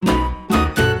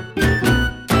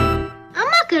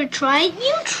try it,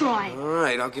 you try it. All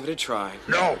right, I'll give it a try.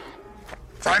 No.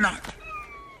 Try not.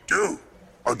 Do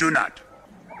or do not.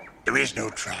 There is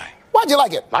no try. Why'd you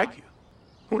like it? Like you?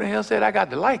 Who the hell said I got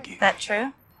to like you? That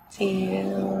true? Do you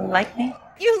like me?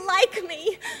 You like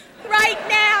me. Right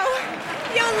now.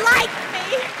 You like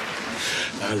me.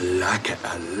 I like it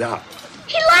a lot.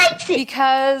 He likes it.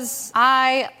 Because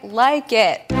I like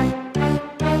it.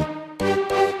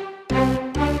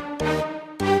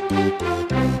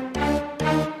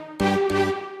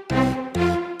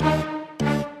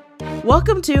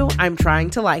 Welcome to I'm Trying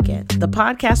to Like It, the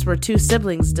podcast where two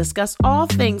siblings discuss all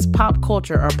things pop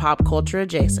culture or pop culture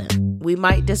adjacent. We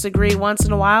might disagree once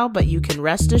in a while, but you can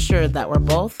rest assured that we're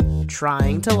both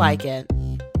trying to like it.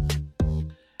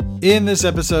 In this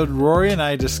episode, Rory and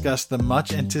I discuss the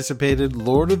much anticipated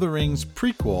Lord of the Rings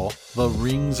prequel, The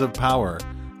Rings of Power.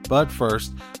 But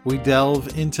first, we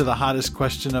delve into the hottest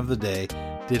question of the day.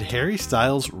 Did Harry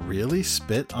Styles really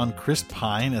spit on Chris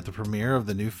Pine at the premiere of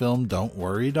the new film Don't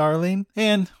Worry, Darling?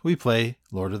 And we play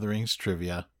Lord of the Rings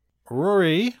trivia.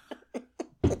 Rory?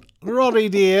 Rory,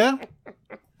 dear?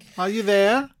 Are you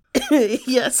there?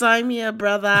 Yes, I'm here,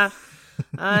 brother.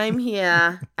 I'm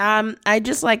here. I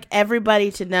just like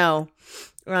everybody to know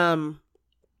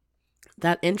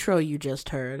that intro you just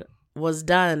heard was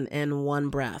done in one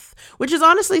breath, which is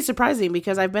honestly surprising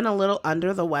because I've been a little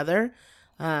under the weather.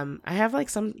 I have like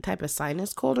some type of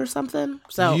sinus cold or something.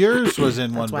 So yours was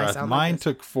in one breath. Mine like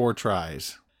took 4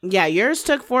 tries. Yeah, yours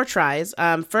took 4 tries.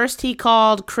 First he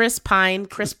called Chris Prine.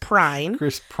 Chris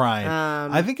Prine.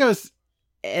 I think it was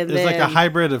like a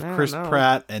hybrid of Chris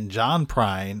Pratt and John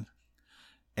Prine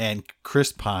and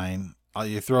Chris Pine.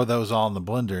 You throw those all in the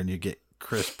blender and you get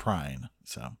Chris Prine.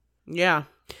 So yeah.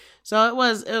 So it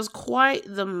was quite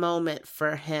the moment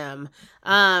for him.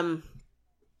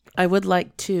 I would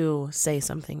like to say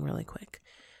something really quick.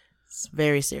 It's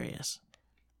very serious.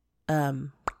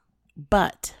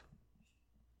 But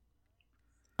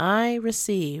I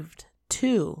received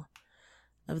 2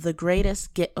 of the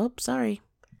greatest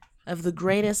of the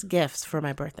greatest gifts for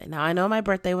my birthday. Now, I know my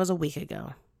birthday was a week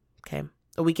ago. Okay?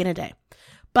 A week and a day.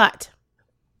 But,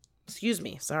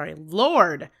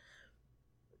 Lord.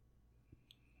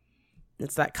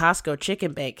 It's that Costco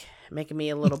chicken bake making me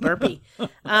a little burpy.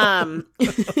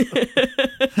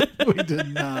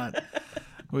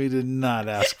 We did not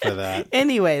ask for that.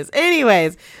 Anyways.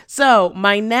 So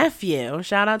my nephew,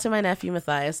 shout out to my nephew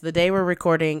Matthias. The day we're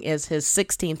recording is his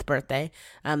 16th birthday.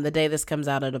 The day this comes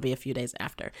out, it'll be a few days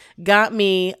after. Got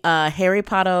me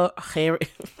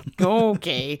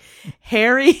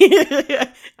Harry.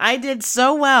 I did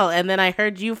so well, and then I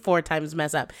heard you 4 times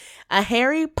mess up. A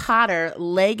Harry Potter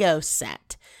Lego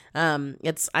set.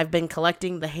 I've been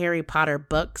collecting the Harry Potter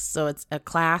books, so it's a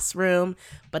classroom,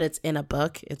 but it's in a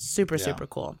book. It's super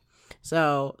cool.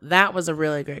 So that was a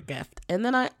really great gift. And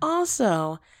then I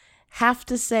also have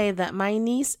to say that my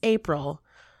niece April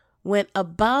went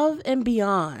above and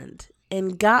beyond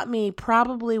and got me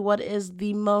probably what is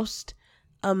the most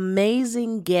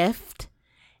amazing gift.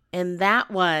 And that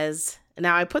was,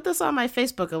 now I put this on my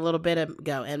Facebook a little bit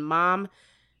ago, and Mom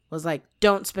was like,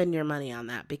 don't spend your money on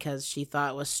that because she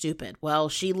thought it was stupid. Well,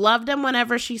 she loved them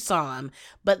whenever she saw them,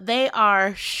 but they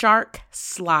are shark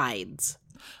slides.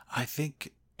 I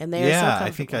think, and they are so comfortable.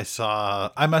 I think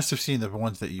I must have seen the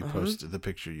ones that you posted, the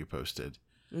picture you posted.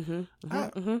 I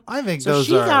think so those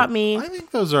got me. I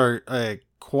think those are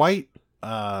quite,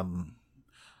 what's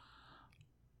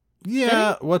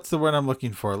the word I'm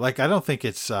looking for? Like, I don't think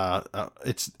it's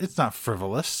not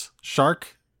frivolous.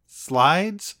 Shark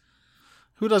slides.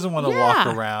 Who doesn't want to walk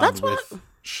around with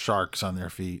sharks on their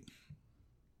feet?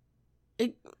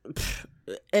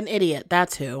 An idiot.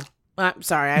 That's who. I'm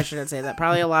sorry, I shouldn't say that.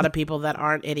 Probably a lot of people that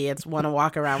aren't idiots want to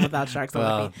walk around without sharks on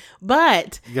their feet.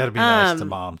 But you got to be nice to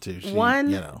Mom too.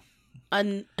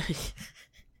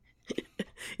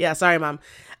 Yeah, sorry, Mom.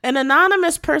 An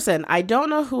anonymous person, I don't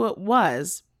know who it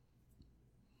was,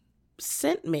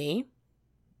 sent me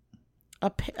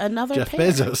another Jeff pair.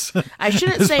 Bezos. I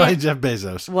shouldn't say Jeff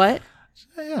Bezos. What?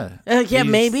 Yeah.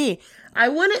 Maybe. I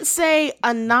wouldn't say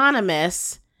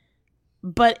anonymous,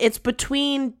 but it's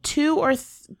between 2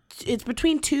 it's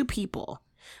between 2 people.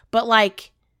 But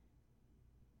like,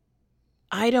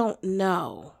 I don't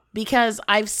know because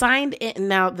I've signed it.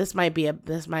 Now I'm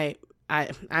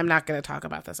not going to talk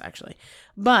about this actually,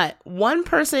 but one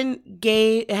person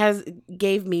gave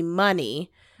me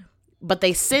money, but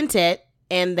they sent it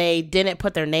and they didn't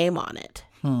put their name on it.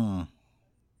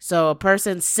 So a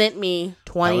person sent me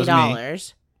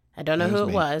 $20. I don't know who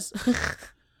it was.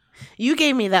 You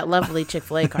gave me that lovely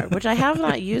Chick-fil-A card, which I have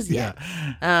not used yet.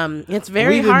 It's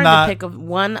very hard to pick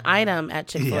one item at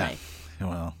Chick-fil-A. Yeah.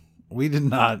 Well, we did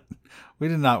not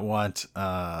want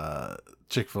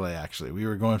Chick-fil-A. Actually, we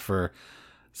were going for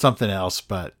something else,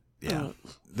 but yeah,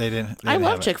 they didn't. I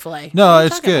love Chick-fil-A. No,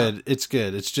 it's good. It's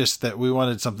good. It's just that we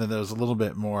wanted something that was a little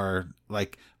bit more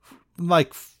like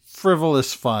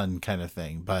frivolous fun kind of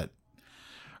thing, but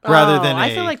rather than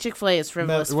I feel like Chick-fil-A is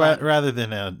frivolous fun. Rather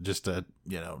than just a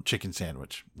chicken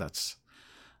sandwich.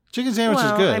 Chicken sandwich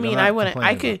is good. I mean, I wouldn't.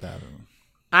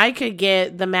 I could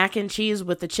get the mac and cheese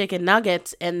with the chicken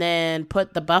nuggets and then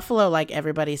put the buffalo like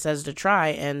everybody says to try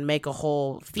and make a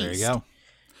whole feast. There you go.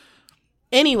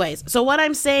 Anyways, so what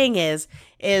I'm saying is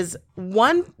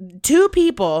one or two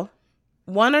people,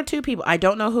 I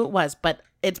don't know who it was, but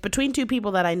it's between two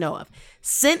people that I know of,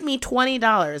 sent me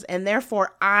 $20 and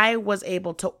therefore I was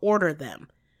able to order them.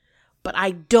 But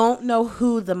I don't know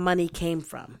who the money came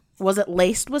from. Was it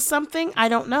laced with something? I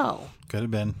don't know. Could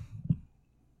have been.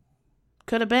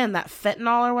 Could have been that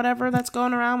fentanyl or whatever that's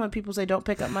going around when people say don't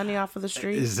pick up money off of the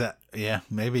street. Is that, yeah,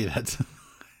 maybe that's.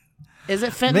 Is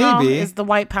it fentanyl? Maybe. Is the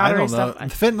white powder I don't stuff? know.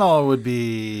 Fentanyl would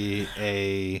be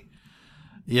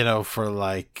for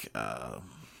like, the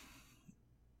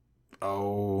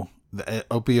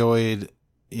opioid,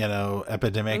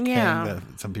 epidemic thing that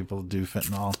some people do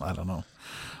fentanyl. I don't know.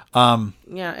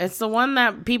 Yeah, it's the one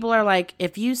that people are like,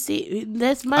 if you see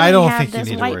this money, I don't have think this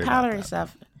you need white to worry powder about and that.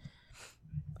 stuff.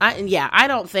 I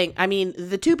don't think. I mean,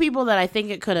 the two people that I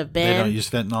think it could have been, They don't use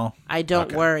fentanyl. I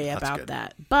don't worry about good.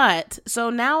 that. But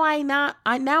so now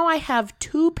I have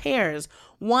two pairs.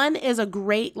 One is a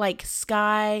great like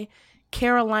sky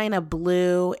Carolina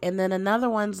blue, and then another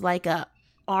one's like a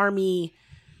army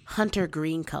hunter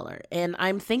green color. And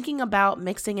I'm thinking about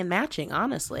mixing and matching.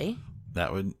 Honestly,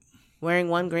 That would. wearing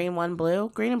one green, one blue.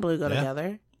 Green and blue go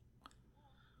together.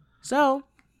 So,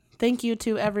 thank you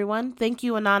to everyone. Thank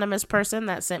you, anonymous person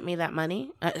that sent me that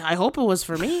money. I hope it was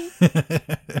for me.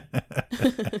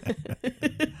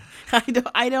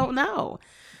 I don't know.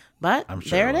 But I'm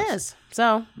sure there it it was. is.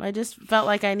 So, I just felt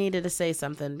like I needed to say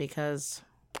something because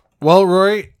Well,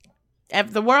 Rory.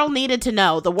 the world needed to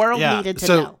know. The world needed to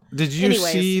know. Did you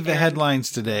see the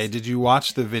headlines today? Did you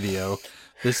watch the video?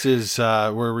 This is,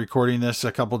 we're recording this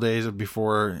a couple days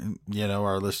before,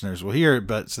 our listeners will hear it,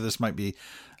 but so this might be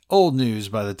old news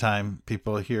by the time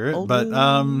people hear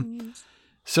it.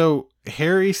 So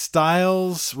Harry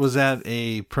Styles was at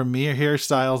a premiere, Harry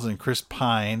Styles and Chris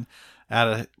Pine at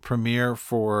a premiere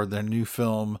for their new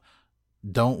film,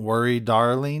 Don't Worry,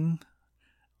 Darling.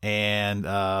 And,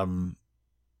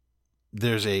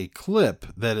 there's a clip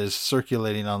that is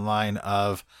circulating online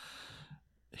of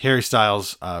Harry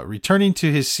Styles returning to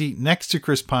his seat next to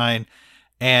Chris Pine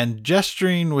and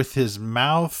gesturing with his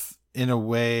mouth in a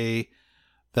way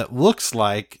that looks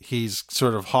like he's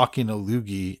sort of hawking a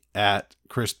loogie at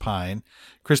Chris Pine.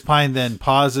 Chris Pine then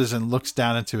pauses and looks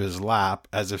down into his lap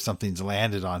as if something's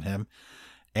landed on him.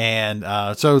 And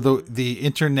so the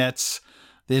interwebs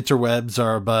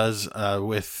are abuzz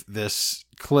with this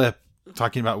clip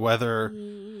talking about whether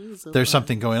there's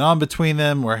something going on between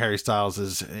them, where Harry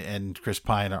Styles and Chris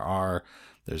Pine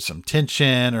there's some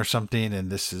tension or something, and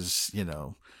this is,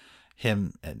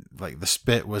 him, and like the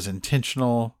spit was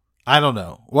intentional. I don't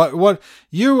know. What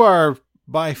you are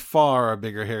by far a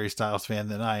bigger Harry Styles fan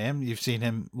than I am. You've seen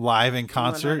him live in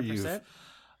concert.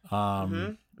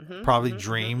 100%. You've probably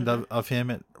dreamed of him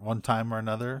at one time or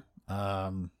another.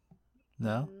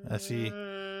 No? Has he?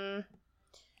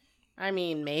 I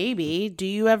mean, maybe. Do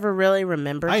you ever really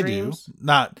remember dreams? I do.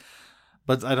 Not,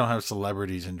 but I don't have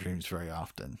celebrities in dreams very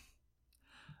often.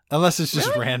 Unless it's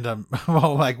just random.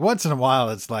 Well, like once in a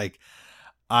while, it's like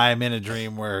I'm in a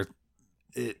dream where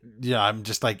I'm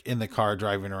just like in the car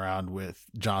driving around with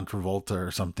John Travolta or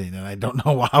something, and I don't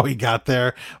know how he got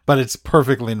there, but it's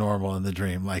perfectly normal in the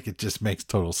dream. Like it just makes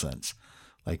total sense.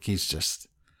 Like he's just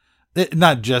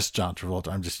not just John Travolta.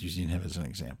 I'm just using him as an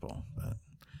example. But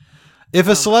if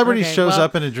a celebrity shows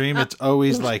up in a dream, it's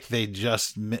always like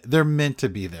they're meant to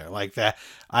be there like that.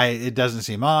 It doesn't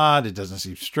seem odd. It doesn't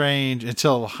seem strange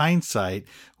until hindsight,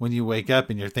 when you wake up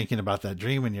and you're thinking about that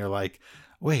dream and you're like,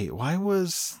 wait, why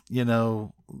was,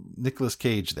 Nicolas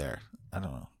Cage there? I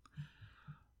don't know.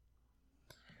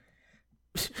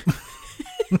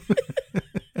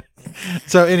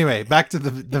 So anyway, back to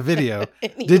the video.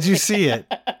 Did you see it?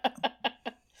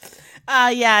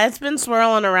 Yeah, it's been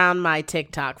swirling around my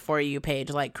TikTok For You page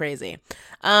like crazy.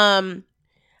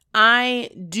 I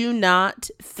do not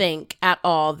think at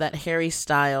all that Harry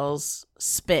Styles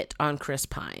spit on Chris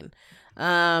Pine.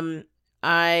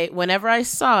 Whenever I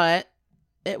saw it,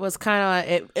 it was kind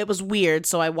of, it was weird,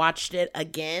 so I watched it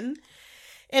again.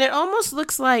 And it almost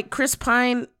looks like Chris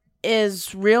Pine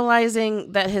is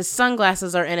realizing that his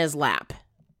sunglasses are in his lap.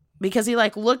 because he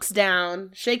like looks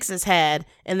down, shakes his head,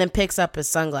 and then picks up his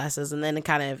sunglasses, and then it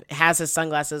kind of has his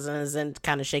sunglasses and is then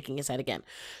kind of shaking his head again.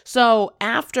 So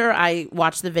after I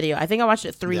watched the video, I think I watched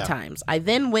it 3 times. I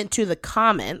then went to the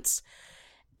comments,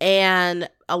 and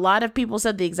a lot of people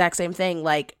said the exact same thing.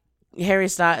 Like Harry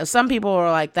Styles, some people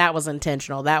were like, "That was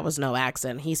intentional. That was no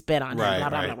accident. He spit on him." Blah,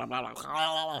 blah, blah, blah, blah,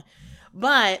 blah.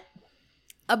 But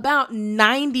about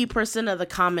 90% of the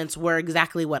comments were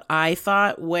exactly what I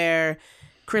thought, where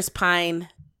Chris Pine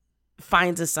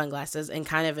finds his sunglasses and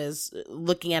kind of is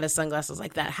looking at his sunglasses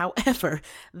like that. However,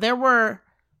 there were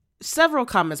several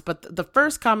comments, but the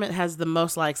first comment has the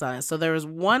most likes on it. So there was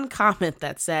one comment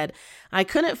that said, "I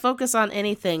couldn't focus on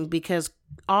anything because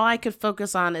all I could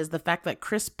focus on is the fact that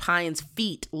Chris Pine's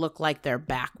feet look like they're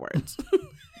backwards."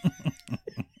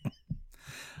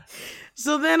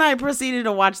 So then I proceeded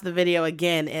to watch the video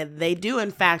again, and they do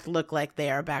in fact look like they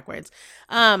are backwards.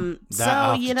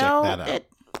 So you know,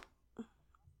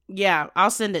 yeah,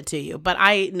 I'll send it to you. But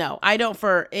I don't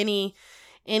for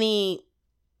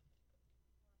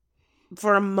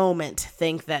for a moment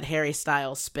think that Harry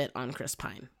Styles spit on Chris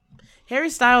Pine.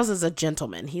 Harry Styles is a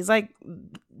gentleman. He's like,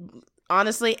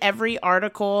 honestly, every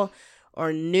article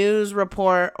or news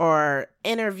report or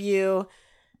interviewee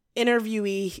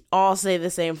all say the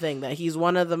same thing, that he's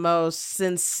one of the most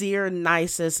sincere,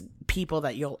 nicest people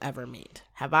that you'll ever meet.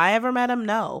 Have I ever met him?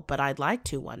 No, but I'd like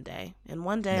to one day, and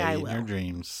one day I will. In your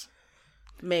dreams.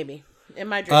 Maybe. In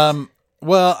my dreams.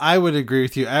 Well, I would agree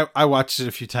with you. I watched it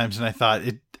a few times, and I thought,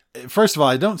 first of all,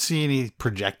 I don't see any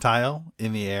projectile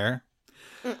in the air.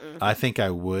 Mm-mm. I think I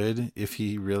would if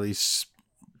he really...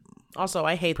 Also,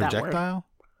 I hate that word. Projectile?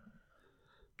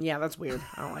 Yeah, that's weird.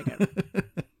 I don't like it.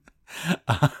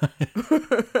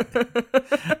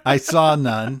 I saw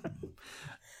none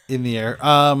in the air.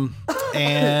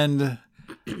 And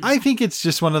I think it's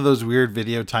just one of those weird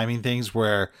video timing things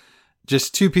where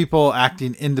just two people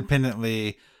acting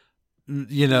independently,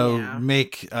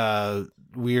 make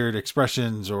weird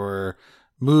expressions or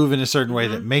move in a certain way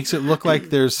that makes it look like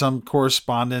there's some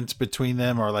correspondence between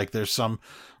them, or like there's some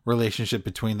relationship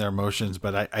between their emotions,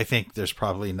 but I think there's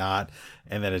probably not,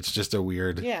 and that it's just a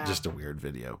weird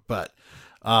video. But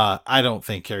I don't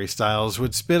think Harry Styles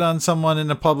would spit on someone in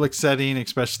a public setting,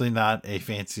 especially not a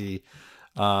fancy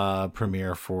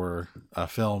premiere for a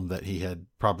film that he had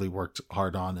probably worked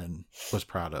hard on and was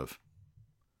proud of.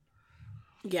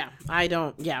 Yeah, I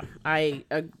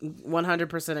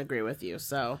 100% agree with you.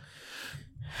 So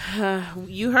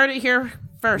you heard it here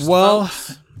first. Well,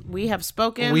 folks. We have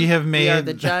spoken. We have made. We are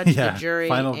the judge, the jury,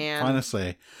 final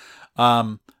say.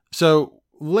 So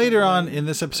later on in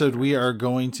this episode, we are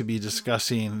going to be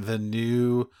discussing the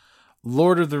new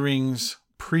Lord of the Rings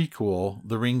prequel,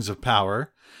 The Rings of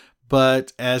Power.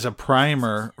 But as a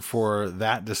primer for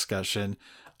that discussion,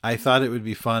 I thought it would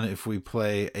be fun if we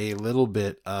play a little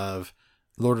bit of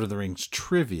Lord of the Rings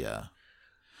trivia.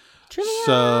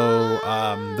 So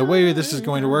the way this is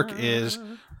going to work is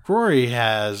Rory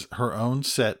has her own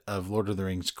set of Lord of the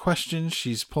Rings questions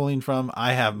she's pulling from.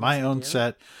 I have my own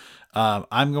set.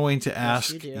 I'm going to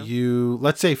ask you,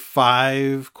 let's say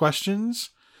 5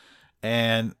 questions.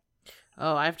 And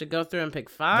I have to go through and pick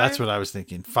 5? That's what I was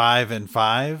thinking. 5 and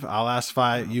 5. I'll ask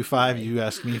 5, you 5, you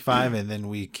ask me 5, and then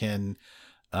we can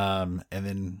and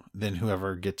then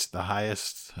whoever gets the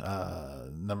highest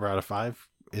number out of 5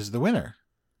 is the winner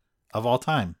of all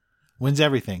time. Wins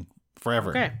everything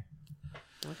forever.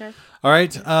 Okay. All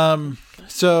right.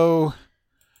 So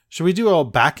should we do all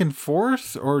back and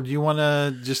forth, or do you want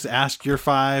to just ask your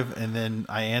 5 and then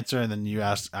I answer and then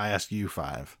I ask you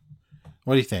 5?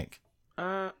 What do you think?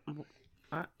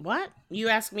 What? You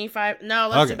ask me 5? No,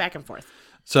 let's do back and forth.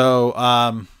 So,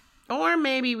 or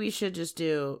maybe we should just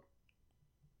do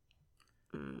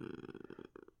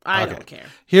I don't care.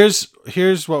 Here's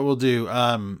what we'll do.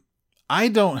 I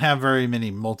don't have very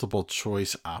many multiple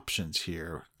choice options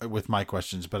here with my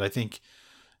questions, but I think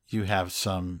you have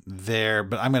some there.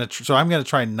 But I'm gonna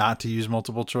try not to use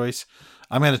multiple choice.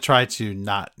 I'm gonna try to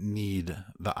not need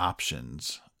the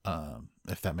options,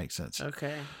 if that makes sense.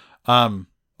 Okay.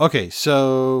 Okay.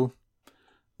 So,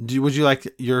 would you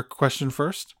like your question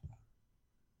first?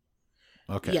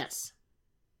 Okay. Yes.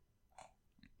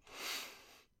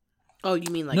 Oh, you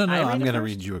mean like no? I'm gonna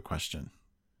read you a question.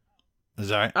 Is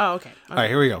that right? Oh, okay. All right,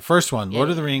 here we go. First one, Lord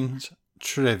of the Rings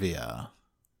trivia.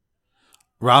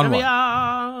 Round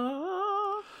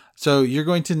 1. So you're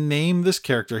going to name this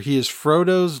character. He is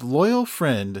Frodo's loyal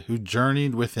friend who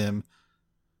journeyed with him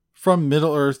from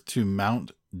Middle-earth to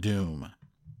Mount Doom.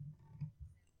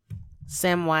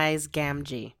 Samwise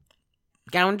Gamgee.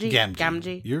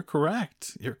 Gamgee? You're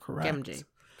correct. Gamgee.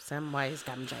 Samwise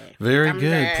Gamgee. Very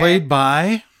good. Played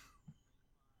by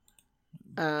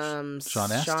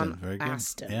Sean Astin. Very good.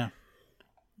 Astin. Yeah.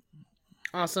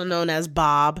 Also known as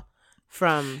Bob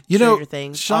from You Stranger know,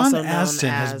 Things. Sean also known Astin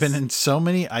has as been in so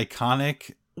many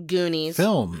iconic Goonies.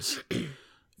 films.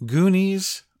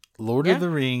 Goonies, Lord Yeah. of the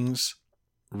Rings,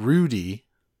 Rudy,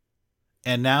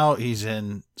 and now he's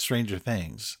in Stranger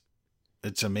Things.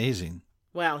 It's amazing.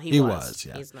 Well, he was.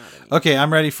 Yeah. He's not anymore. Okay,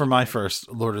 I'm ready for my first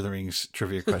Lord of the Rings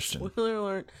trivia question. Spoiler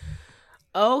alert.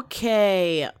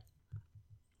 Okay.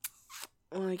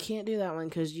 Well, I can't do that one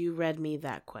because you read me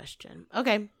that question.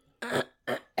 Okay.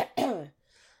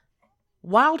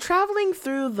 While traveling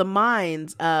through the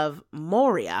mines of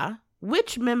Moria,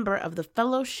 which member of the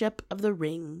Fellowship of the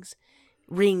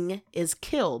Ring is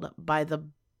killed by the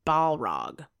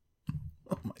Balrog?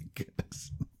 Oh my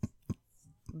goodness.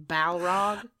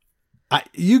 Balrog?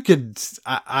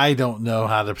 I don't know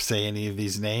how to say any of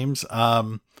these names.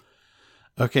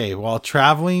 Okay, while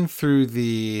traveling through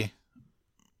the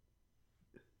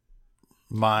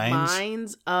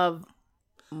mines of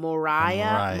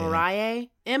Moria, Moria,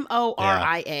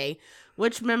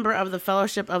 which member of the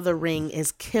Fellowship of the Ring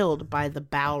is killed by the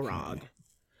Balrog?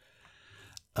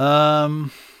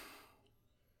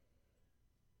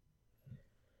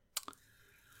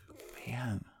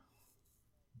 Man.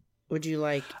 Would you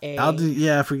like a... I'll do,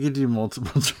 yeah, if we could do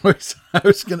multiple choice. I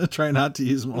was going to try not to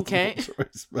use multiple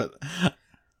choice, but...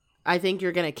 I think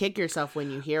you're going to kick yourself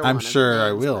when you hear I'm one sure of the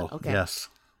I names, will, but okay. yes.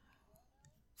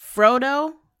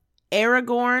 Frodo,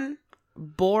 Aragorn,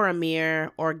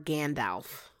 Boromir, or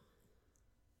Gandalf?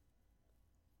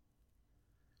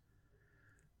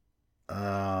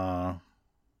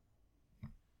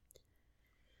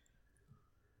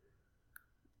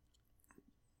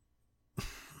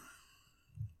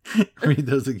 Read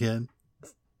those again.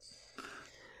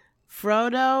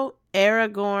 Frodo,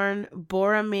 Aragorn,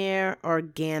 Boromir, or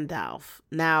Gandalf.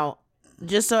 Now,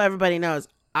 just so everybody knows,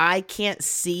 I can't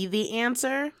see the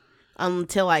answer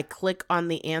until I click on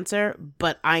the answer,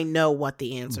 but I know what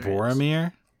the answer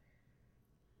Boromir?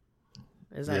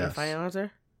 is. Is that your final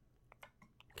answer?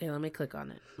 Okay, let me click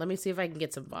on it. Let me see if I can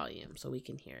get some volume so we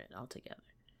can hear it all together.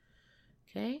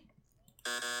 Okay.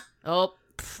 Oh,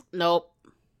 nope.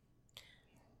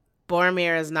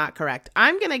 Boromir is not correct.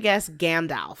 I'm going to guess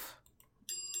Gandalf.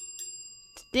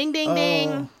 Ding, ding,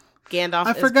 ding. Gandalf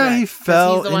I is forgot correct, he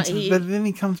fell but then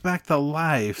he comes back to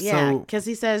life. Yeah, so because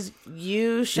he says,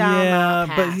 you shall not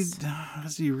pass. But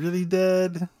is he really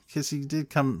dead? Because he did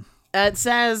come... It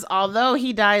says, although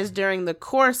he dies during the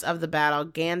course of the battle,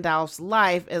 Gandalf's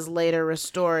life is later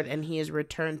restored and he is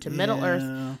returned to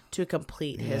Middle-earth to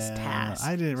complete his task.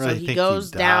 I didn't really so he think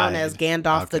goes he down died. as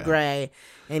Gandalf the Okay. Grey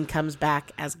and comes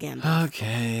back as Gandalf.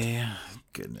 Okay.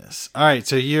 Goodness. All right,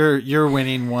 so you're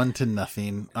winning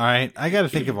 1-0. All right, I got to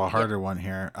think of a harder one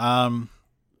here. How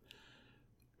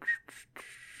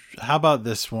about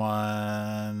this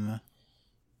one?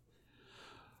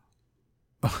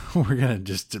 We're gonna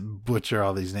just butcher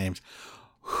all these names.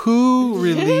 Who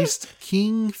released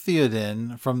King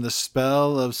Theoden from the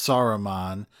spell of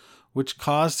Saruman, which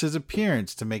caused his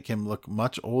appearance to make him look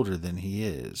much older than he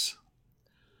is?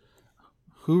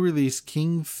 Who released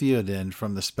King Theoden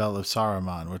from the spell of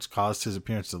Saruman, which caused his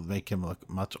appearance to make him look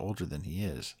much older than he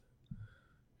is?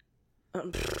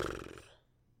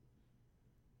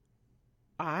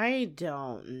 I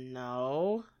don't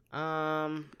know.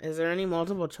 Is there any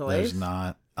multiple choice? There's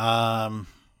not. I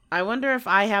wonder if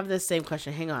I have this same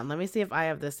question. Hang on. Let me see if I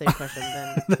have this same question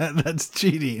then. That's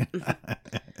cheating.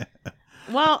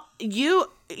 Well, you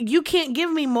can't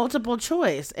give me multiple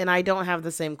choice, and I don't have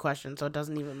the same question, so it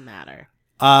doesn't even matter.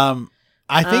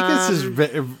 I think this is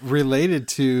related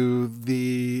to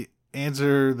the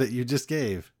answer that you just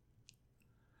gave.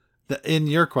 In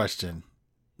your question,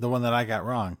 the one that I got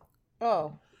wrong.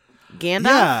 Oh, Gandalf?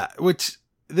 Yeah, which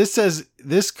this says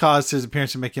this caused his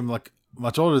appearance to make him look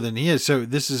much older than he is. So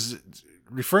this is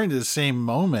referring to the same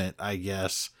moment, I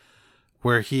guess,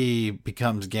 where he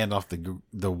becomes Gandalf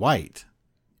the White,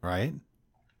 right?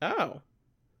 Oh.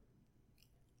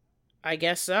 I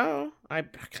guess so. I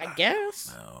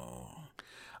guess. No.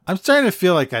 I'm starting to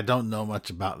feel like I don't know much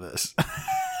about this.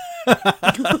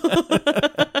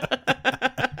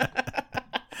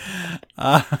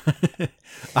 All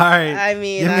right. I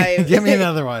mean, give me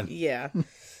another one. Yeah.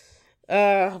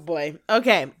 Oh boy.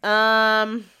 Okay.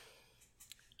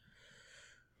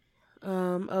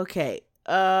 Okay.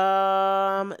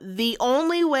 The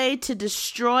only way to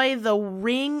destroy the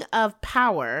Ring of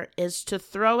Power is to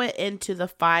throw it into the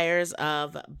fires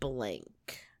of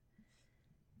blank.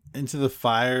 Into the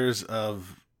fires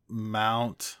of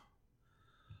Mount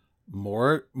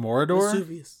Mordor?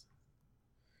 Vesuvius.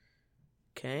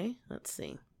 Okay, let's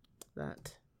see.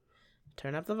 That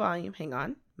Turn up the volume. Hang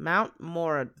on. Mount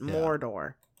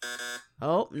Mordor.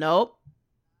 Oh, nope.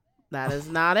 That is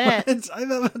not it. I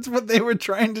thought that's what they were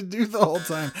trying to do the whole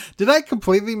time. Did I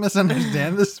completely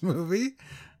misunderstand this movie?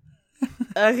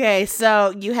 Okay,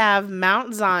 so you have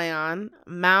Mount Zion,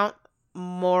 Mount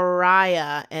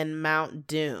Moriah, and Mount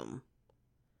Doom.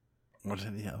 What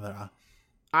are the other?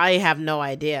 I have no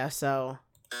idea, so...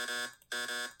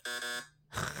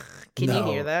 Can you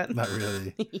hear that? Not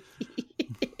really.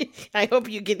 I hope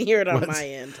you can hear it on my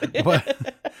end.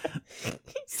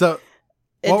 So,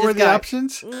 what were the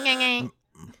options?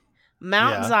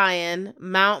 Mount Zion,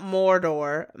 Mount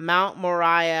Mordor, Mount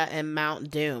Moriah, and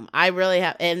Mount Doom. I really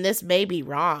have, and this may be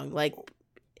wrong. Like,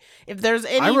 if there's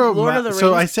any Lord of the Rings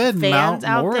so I said fans Mount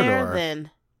out Mordor. there, then...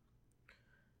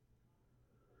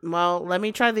 Well, let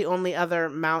me try the only other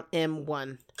Mount M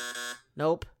one.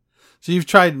 Nope. So you've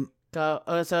tried... So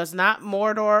it's not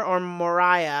Mordor or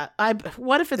Moriah.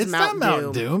 What if it's Mount Doom? Not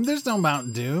Mount Doom. There's no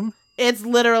Mount Doom. It's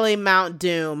literally Mount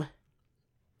Doom.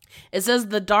 It says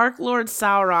the Dark Lord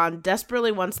Sauron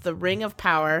desperately wants the Ring of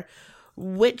Power,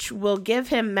 which will give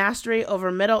him mastery over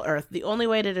Middle-earth. The only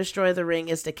way to destroy the ring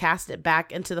is to cast it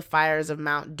back into the fires of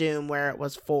Mount Doom where it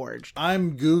was forged.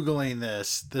 I'm Googling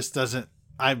this. This doesn't...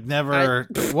 I've never...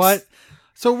 What?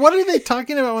 So what are they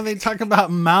talking about when they talk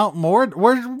about Mount Mordor?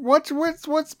 What's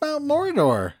Mount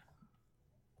Mordor?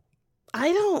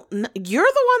 I don't know. You're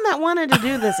the one that wanted to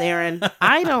do this, Aaron.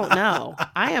 I don't know.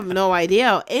 I have no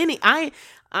idea. I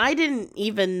didn't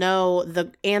even know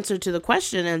the answer to the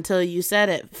question until you said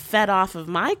it fed off of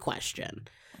my question.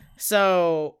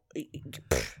 So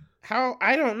how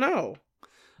I don't know.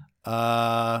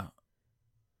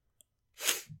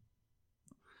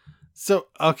 So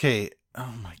okay.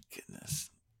 Oh my goodness.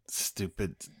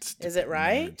 Stupid Is it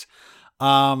right?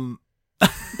 Nerds.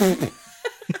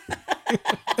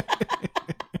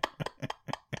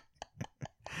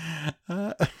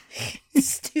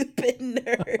 Stupid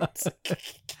nerds.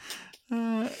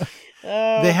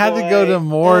 They had to go to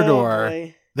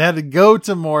Mordor. They had to go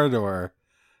to Mordor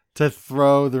to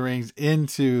throw the rings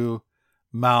into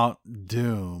Mount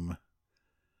Doom.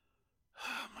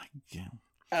 Oh my god.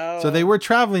 So they were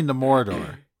traveling to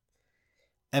Mordor.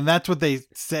 And that's what they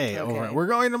say over. We're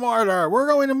going to Mordor. We're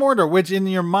going to Mordor, which in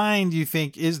your mind you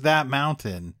think is that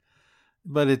mountain,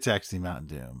 but it's actually Mount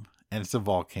Doom, and it's a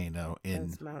volcano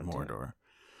in Mordor.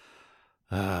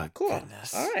 Cool.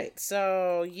 Goodness. All right.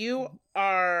 So you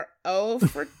are 0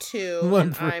 for 2,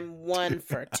 and I'm 1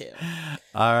 for 2.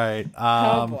 All right.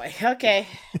 Oh boy. Okay.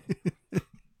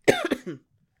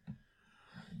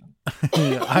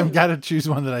 I've got to choose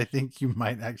one that I think you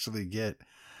might actually get.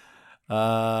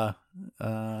 All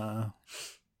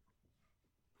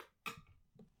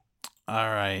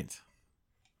right.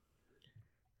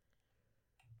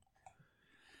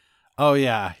 Oh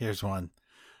yeah, here's one.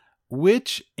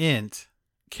 Which Ent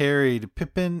carried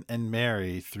Pippin and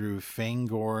Merry through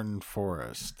Fangorn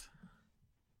Forest?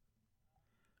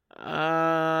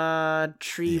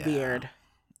 Treebeard. Yeah,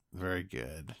 very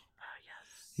good. Oh,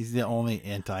 yes. He's the only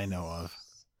Ent I know of.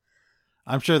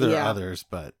 I'm sure there are others,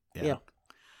 but yeah. Yep.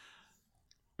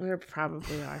 There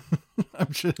probably are.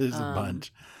 I'm sure there's a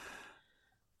bunch.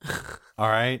 All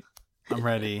right. I'm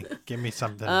ready. Give me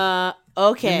something.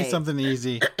 Okay. Give me something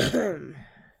easy.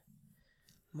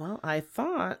 Well, I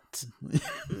thought...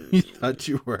 You thought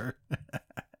you were.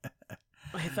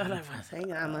 I thought I was.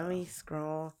 Hang on. Let me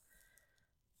scroll.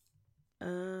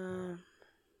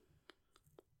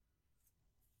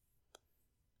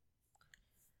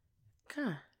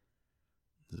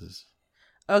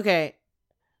 Okay.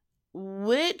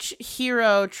 Which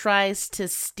hero tries to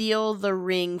steal the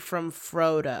ring from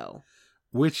Frodo?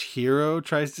 Which hero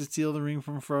tries to steal the ring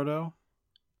from Frodo?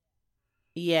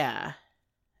 Yeah.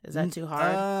 Is that too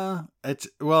hard?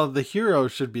 The hero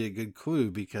should be a good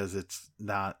clue because it's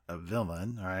not a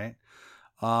villain, right?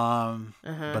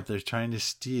 But they're trying to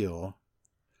steal.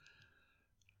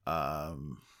 I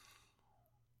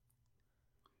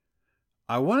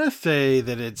want to say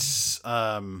that it's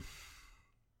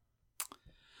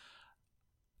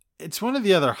one of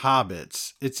the other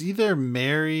hobbits. It's either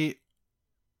Merry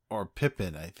or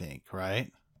Pippin, I think,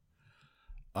 right?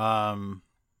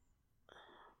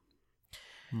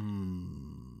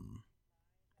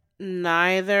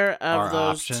 Neither of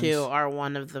those two are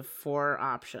one of the 4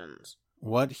 options.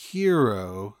 What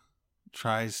hero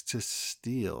tries to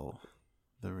steal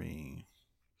the ring?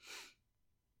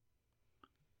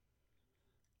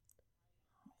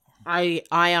 I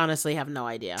honestly have no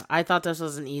idea. I thought this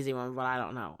was an easy one, but I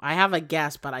don't know. I have a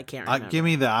guess, but I can't remember. Give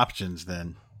me the options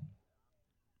then.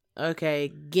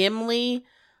 Okay, Gimli,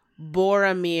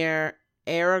 Boromir,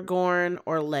 Aragorn,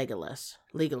 or Legolas.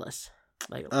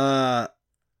 Legolas.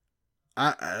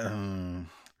 I'm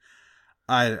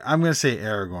gonna say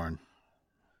Aragorn.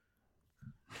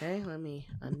 Okay, let me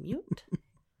unmute.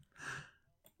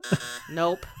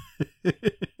 Nope.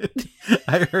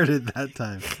 I heard it that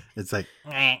time. It's like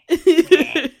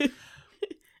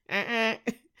Legolas.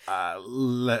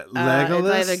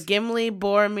 It's either Gimli,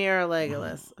 Boromir, or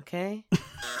Legolas. Okay.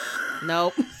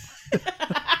 Nope.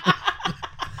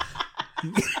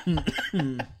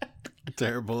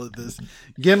 Terrible at this.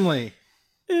 Gimli.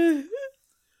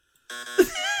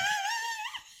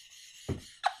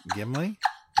 Gimli?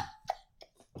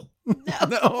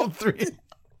 No, 3.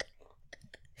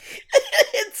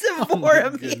 It's a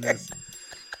Boromir.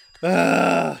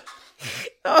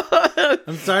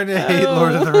 I'm starting to hate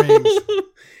Lord of the Rings.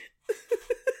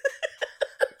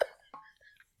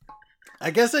 I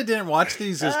guess I didn't watch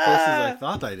these as close as I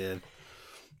thought I did.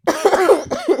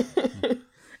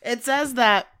 It says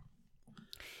that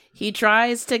he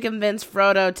tries to convince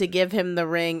Frodo to give him the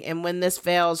ring, and when this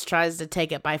fails, tries to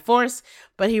take it by force,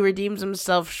 but he redeems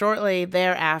himself shortly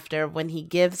thereafter when he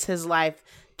gives his life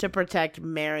to protect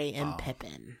Merry and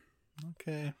Pippin.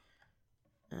 Okay.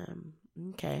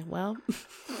 Okay, well.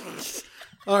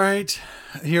 All right.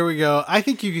 Here we go. I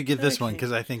think you could get this one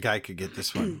because I think I could get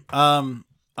this one. All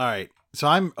right. So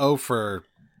I'm 0 for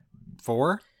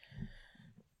 4?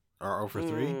 Or 0 for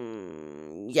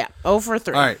 3? Yeah, 0 for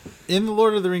 3. All right. In The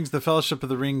Lord of the Rings, The Fellowship of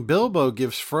the Ring, Bilbo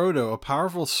gives Frodo a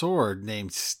powerful sword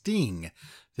named Sting.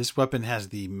 This weapon has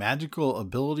the magical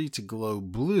ability to glow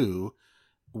blue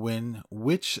when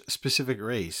which specific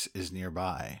race is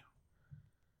nearby?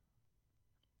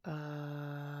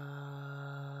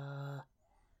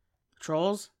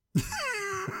 Trolls?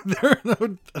 There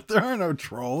are no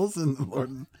trolls in The Lord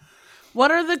of the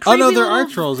What are the Oh creepy no, there are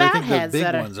little trolls. I think the fatheads big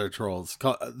that are- ones are trolls.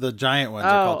 The giant ones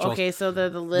are called Oh, trolls. okay, so they're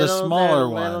the The little, smaller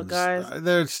little ones, guys.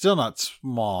 they're still not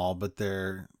small, but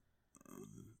they're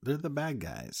the bad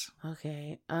guys.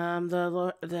 Okay. Then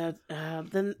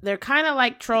they're kind of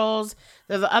like trolls.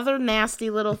 They're the other nasty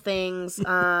little things.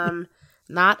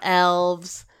 Not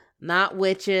elves, not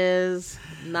witches,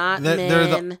 not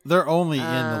men. They're only in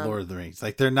the Lord of the Rings.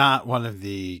 Like they're not one of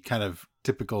the kind of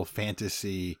typical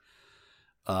fantasy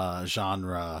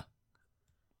genre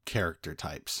character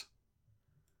types.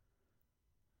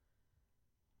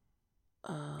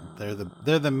 They're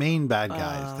the main bad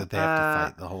guys that they have to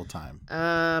fight the whole time.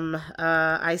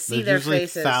 I see There's their usually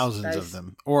faces. thousands of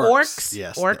them. Orcs.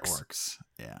 Yes, Orcs. the orcs.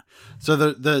 Yeah. So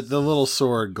the little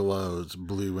sword glows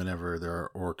blue whenever there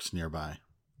are orcs nearby.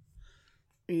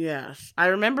 Yes, I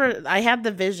remember. I had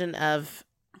the vision of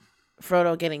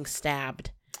Frodo getting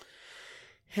stabbed,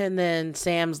 and then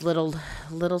Sam's little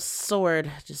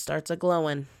sword just starts a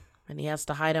glowing, and he has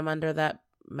to hide him under that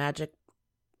magic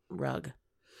rug.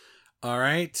 All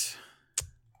right.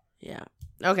 Yeah.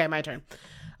 Okay, my turn.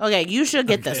 Okay, you should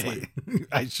get this one.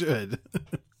 I should.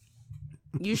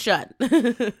 You should.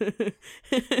 The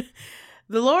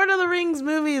Lord of the Rings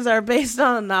movies are based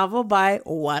on a novel by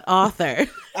what author?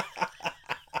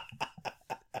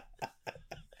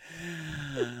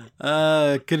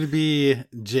 Could it be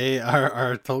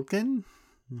J.R.R. Tolkien?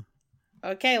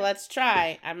 Okay, let's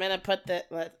try. I'm gonna put the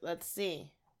let's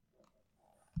see.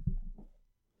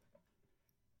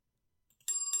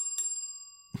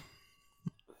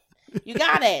 You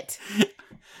got it.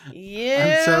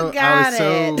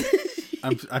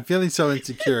 I'm feeling so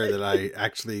insecure that I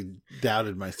actually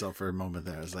doubted myself for a moment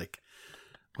there. I was like,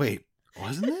 wait,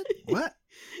 wasn't it? What?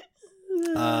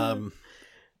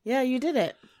 Yeah, you did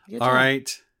it. All right.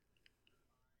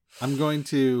 I'm going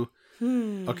to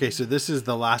Okay, so this is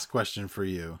the last question for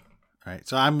you. All right.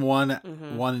 So I'm 1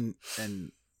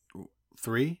 and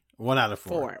 3? 1 out of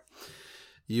 4.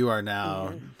 You are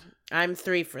now I'm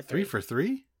 3 for 3. 3 for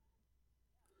 3?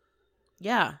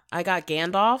 Yeah, I got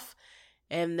Gandalf,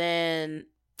 and then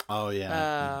Oh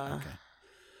yeah. Okay.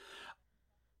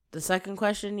 The second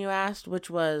question you asked, which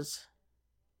was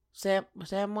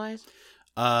Samwise?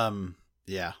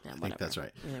 Yeah, I think that's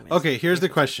right. Anyways, okay, here's the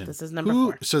question. This is number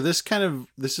 4. So this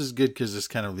is good because this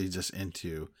kind of leads us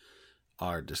into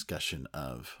our discussion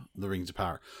of the Rings of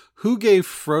Power. Who gave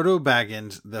Frodo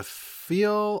Baggins the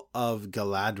feel of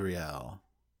Galadriel?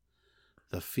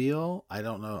 The feel? I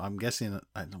don't know. I'm guessing.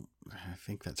 I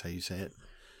think that's how you say it.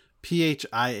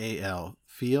 Phial.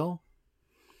 Feel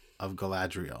of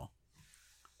Galadriel.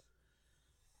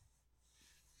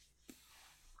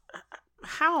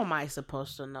 How am I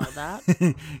supposed to know that?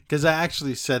 Because I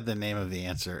actually said the name of the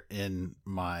answer in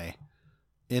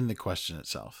the question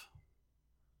itself.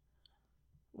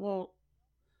 Well,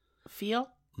 feel?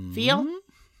 Feel?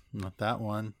 Not that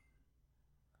one.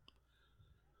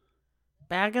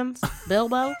 Baggins?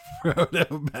 Bilbo?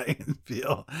 Frodo Baggins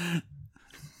Beale.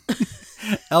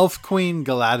 Elf Queen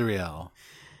Galadriel.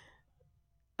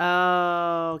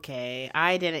 Okay,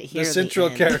 I didn't hear The central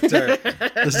end. character.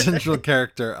 The central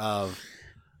character of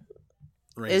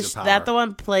Rings Is of Power. that the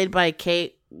one played by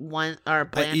Kate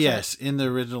Blanchett? Yes, in the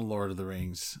original Lord of the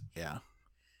Rings. Yeah.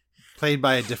 Played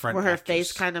by a different Where her actress.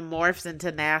 face kind of morphs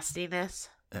into nastiness.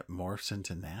 It morphs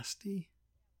into nasty?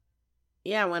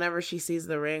 Yeah, whenever she sees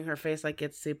the ring, her face like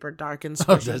gets super dark and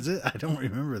Oh, squishy. does it? I don't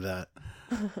remember that.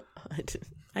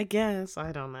 I guess.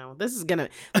 I don't know. This is bad.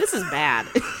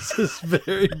 This is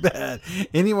very bad.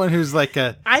 Anyone who's like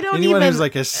a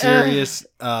serious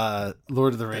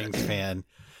Lord of the Rings fan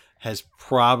has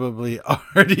probably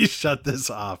already shut this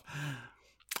off.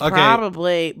 Okay.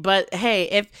 Probably. But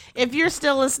hey, if you're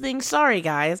still listening, sorry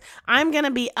guys. I'm going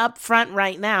to be upfront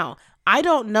right now. I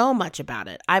don't know much about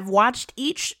it. I've watched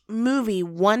each movie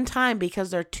one time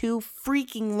because they're too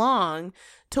freaking long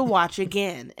to watch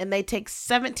again. And they take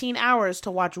 17 hours to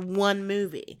watch one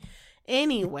movie.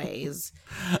 Anyways.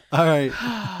 All right.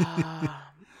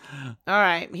 All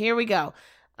right, here we go.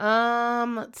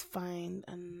 Let's find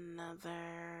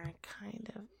another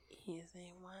kind of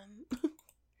easy one.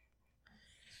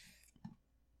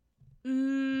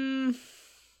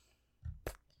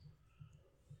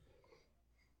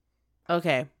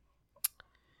 Okay.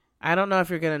 I don't know if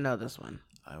you're going to know this one.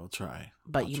 I will try.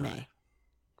 But you may.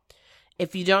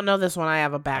 If you don't know this one, I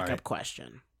have a backup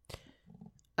question.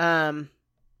 In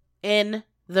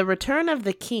The Return of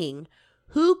the King,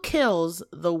 who kills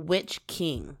the Witch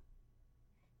King?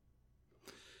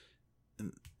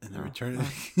 In The Return of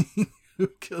the King, who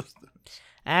kills the Witch?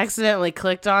 I accidentally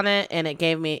clicked on it, and it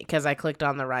gave me, because I clicked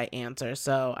on the right answer,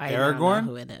 so I now know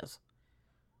who it is.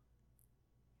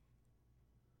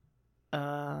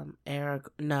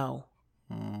 No.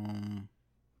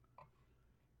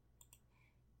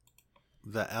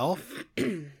 The elf?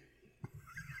 The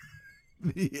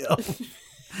elf.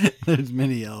 There's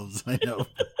many elves, I know.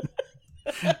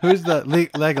 Who's the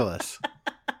Legolas?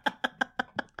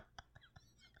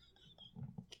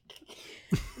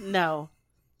 No.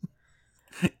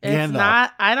 It's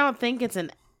not. I don't think it's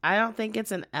an elf.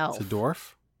 It's a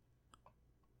dwarf?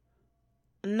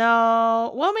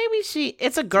 No. Well, maybe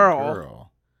it's a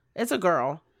girl. It's a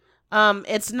girl.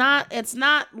 It's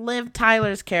not Liv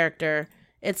Tyler's character.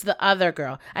 It's the other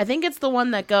girl. I think it's the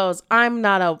one that goes, I'm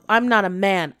not a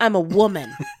man. I'm a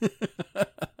woman.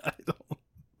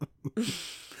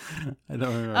 I don't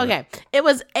remember. Okay. It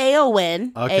was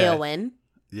Éowyn. Okay. Éowyn.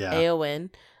 Yeah. Éowyn.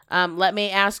 Let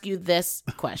me ask you this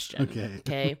question.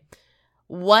 Okay.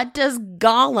 What does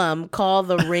Gollum call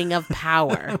the Ring of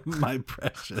Power? My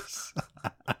precious.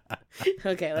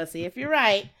 Okay, let's see if you're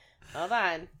right. Hold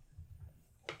on.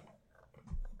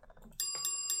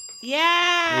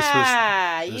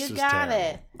 Yeah, this you was got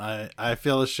terrible. it. I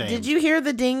feel ashamed. Did you hear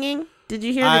the dinging?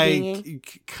 Dinging?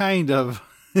 Kind of.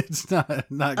 It's not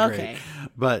great. Okay.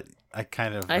 But I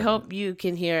kind of. I hope you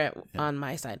can hear it on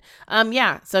my side.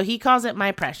 Yeah. So he calls it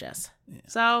my precious. Yeah.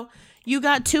 So you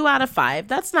got 2 out of 5.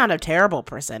 That's not a terrible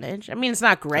percentage. I mean, it's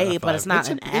not great, but it's not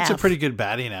an F. It's a pretty good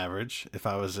batting average if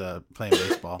I was playing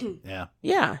baseball. Yeah.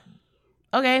 Yeah.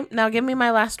 Okay. Now give me my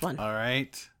last one. All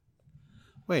right.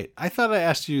 Wait, I thought I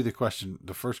asked you the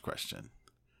first question.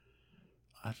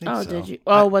 I think so. Oh, did you?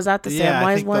 Oh, was that the Samwise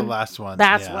I think one? the last one.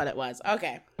 That's what it was.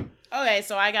 Okay. Okay,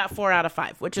 so I got 4 out of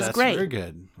 5, which is great. Very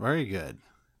good. Very good.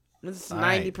 It's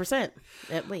 90%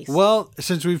 at least. Well,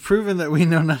 since we've proven that we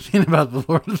know nothing about the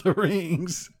Lord of the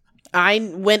Rings.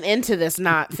 I went into this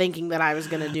not thinking that I was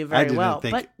going to do very well.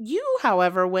 But you,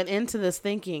 however, went into this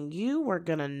thinking you were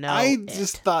going to know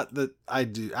just thought that I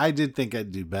did think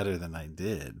I'd do better than I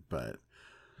did, but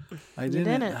I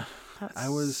didn't. That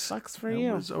sucks for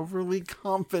you. I was overly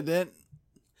confident.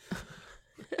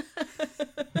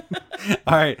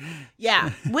 All right. Yeah.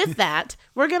 With that,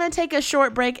 we're going to take a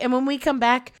short break. And when we come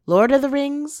back, Lord of the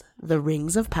Rings, the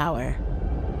Rings of Power.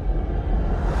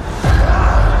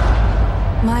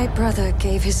 My brother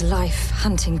gave his life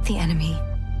hunting the enemy.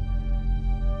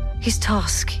 His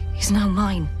task is now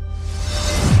mine.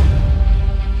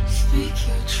 Speak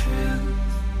your truth.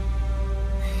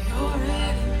 You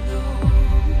already know.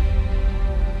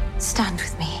 Stand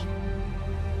with me.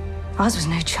 Ours was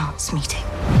no chance meeting.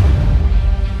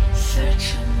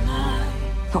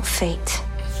 Not fate,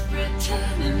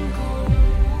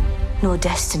 nor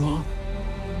destiny.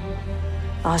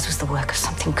 Ours was the work of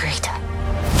something greater.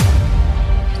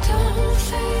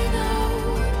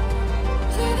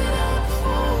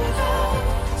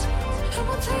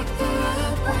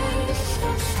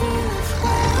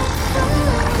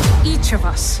 Each of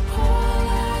us,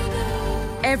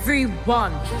 every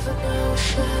Everyone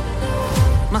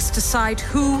must decide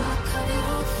who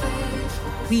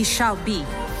we shall be.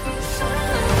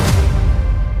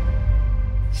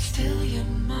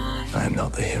 I am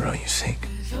not the hero you seek.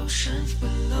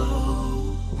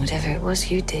 Whatever it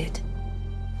was you did,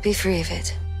 be free of it.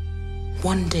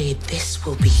 One day this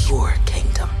will be your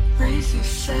kingdom. Raise your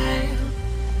sail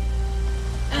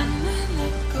and then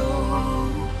let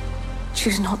go.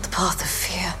 Choose not the path of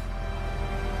fear,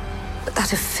 but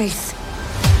that of faith.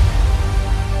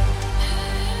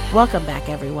 Welcome back,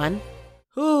 everyone.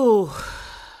 Ooh,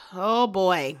 oh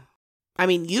boy. I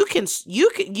mean, you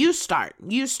start,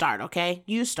 okay?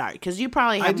 You start, because you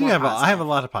probably have I have a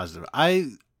lot of positive.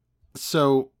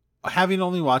 So having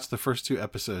only watched the first 2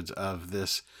 episodes of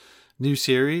this new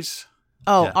series.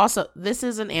 Oh, yeah. Also, this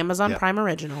is an Amazon Prime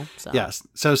original. So. Yes.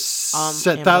 So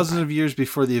set thousands of years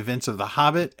before the events of The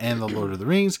Hobbit and The Lord of the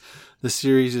Rings, the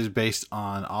series is based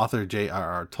on author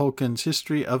J.R.R. Tolkien's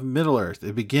history of Middle-earth.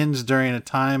 It begins during a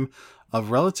time of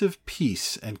relative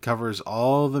peace and covers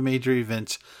all the major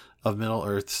events of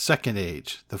Middle-earth's Second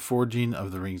Age: the forging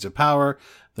of the Rings of Power,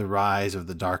 the rise of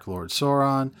the Dark Lord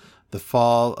Sauron, the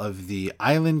fall of the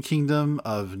island kingdom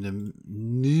of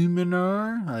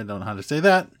Numenor. I don't know how to say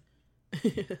that.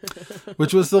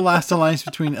 Which was the last alliance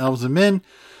between elves and men.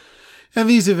 And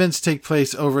these events take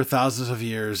place over thousands of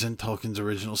years in Tolkien's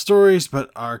original stories, but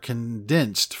are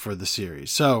condensed for the series.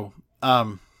 So,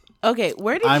 okay,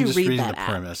 where did you read that? I'm just reading the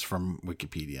premise from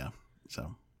Wikipedia.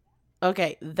 So,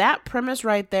 okay, that premise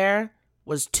right there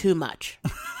was too much.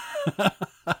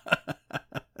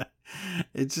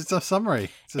 It's just a summary.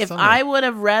 I would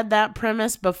have read that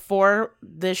premise before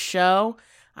this show,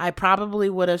 I probably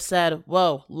would have said,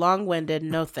 whoa, long-winded,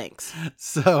 no thanks.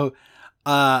 So,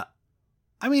 I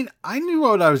mean, I knew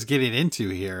what I was getting into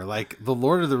here. Like, The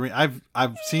Lord of the Rings,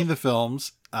 I've seen the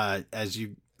films, as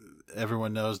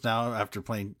everyone knows now after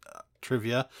playing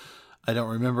trivia. I don't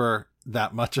remember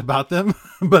that much about them,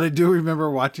 but I do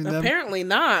remember watching them. Apparently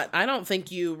not. I don't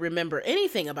think you remember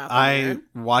anything about them. I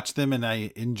watched them and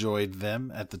I enjoyed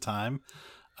them at the time.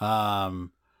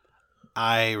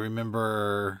 I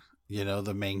remember,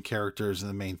 the main characters and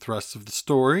the main thrust of the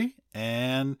story,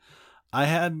 and I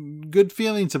had good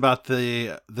feelings about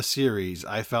the series.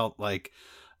 I felt like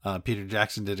Peter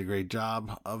Jackson did a great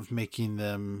job of making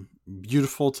them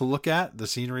beautiful to look at. The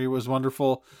scenery was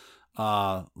wonderful.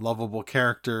 Lovable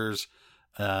characters,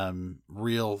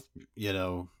 real,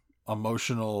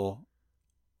 emotional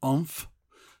oomph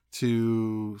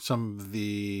to some of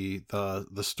the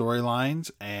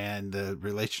storylines and the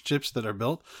relationships that are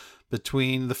built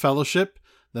between the Fellowship,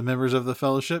 the members of the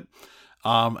Fellowship.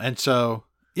 And so,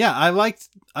 yeah, I liked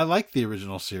the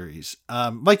original series.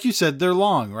 Like you said, they're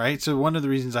long, right? So one of the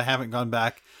reasons I haven't gone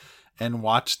back and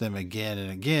watched them again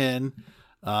and again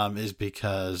is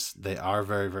because they are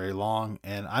very, very long,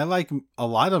 and I like a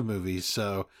lot of movies,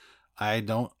 so I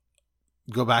don't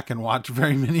go back and watch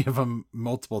very many of them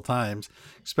multiple times,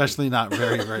 especially not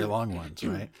very, very long ones,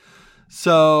 right?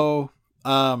 So,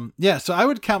 so I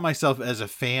would count myself as a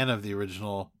fan of the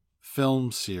original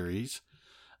film series,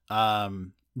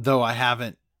 though I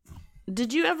haven't.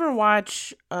 Did you ever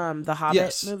watch the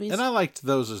Hobbit movies? And I liked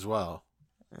those as well.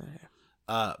 Okay.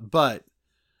 But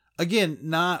again,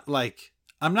 not like,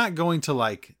 I'm not going to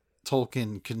like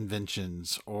Tolkien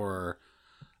conventions or,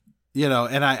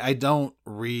 and I don't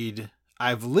read.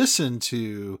 I've listened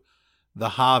to The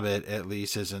Hobbit, at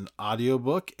least as an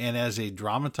audiobook and as a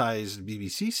dramatized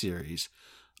BBC series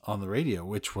on the radio,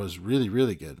 which was really,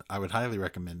 really good. I would highly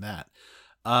recommend that.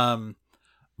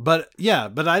 But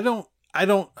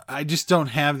I just don't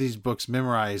have these books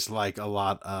memorized like a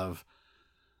lot of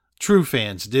true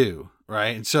fans do.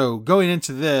 Right. And so going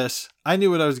into this, I knew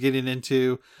what I was getting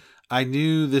into. I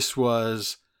knew this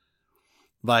was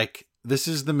like, this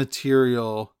is the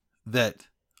material that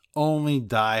only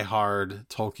diehard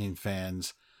Tolkien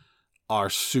fans are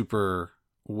super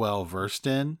well versed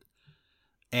in.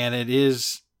 And it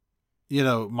is,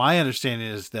 my understanding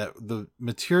is that the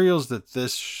materials that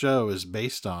this show is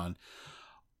based on,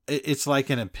 it's like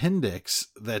an appendix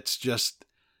that's just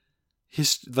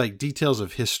like details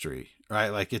of history. Right.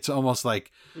 Like it's almost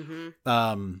like,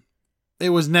 it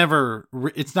was never,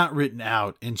 it's not written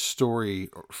out in story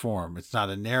form. It's not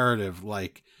a narrative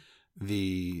like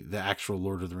the actual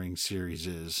Lord of the Rings series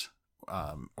is,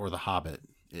 or The Hobbit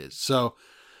is. So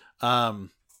I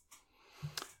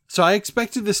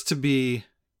expected this to be,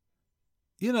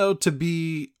 to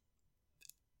be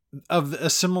of a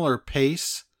similar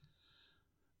pace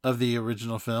of the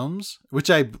original films, which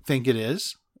I think it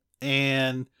is.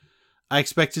 And I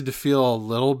expected to feel a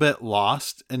little bit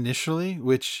lost initially,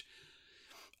 which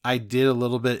I did a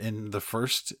little bit in the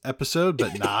first episode,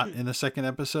 but not in the second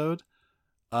episode.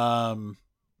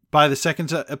 By the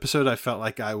second episode, I felt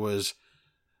like I was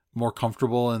more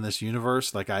comfortable in this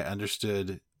universe. Like I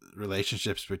understood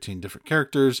relationships between different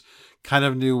characters, kind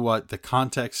of knew what the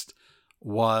context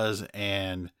was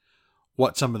and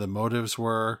what some of the motives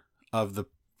were of the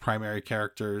primary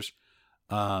characters.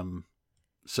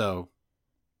 So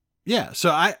yeah,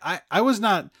 so I was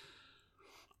not,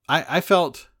 I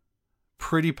felt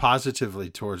pretty positively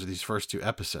towards these first two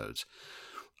episodes.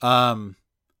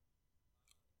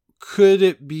 Could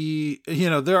it be,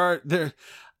 it's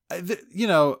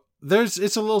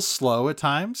a little slow at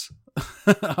times.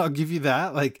 I'll give you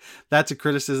that. Like that's a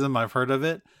criticism. I've heard of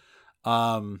it.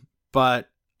 But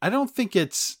I don't think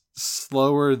it's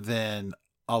slower than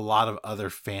a lot of other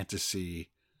fantasy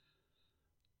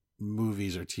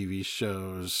movies or TV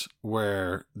shows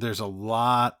where there's a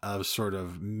lot of sort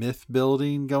of myth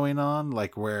building going on,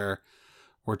 like where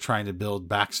we're trying to build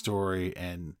backstory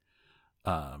and,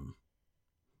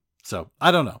 so I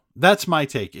don't know. That's my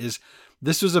take. Is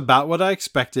this was about what I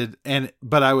expected,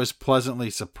 but I was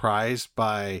pleasantly surprised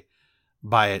by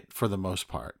it for the most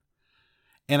part.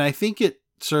 And I think it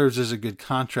serves as a good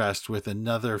contrast with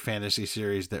another fantasy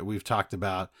series that we've talked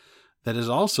about that is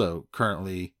also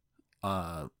currently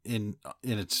in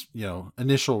its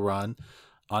initial run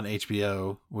on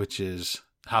HBO, which is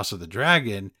House of the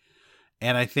Dragon.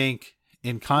 And I think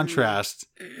in contrast,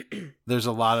 there's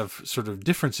a lot of sort of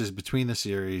differences between the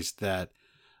series that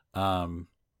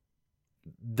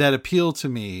appeal to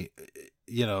me,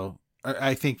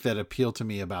 I think that appeal to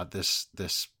me about this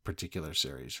particular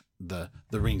series, the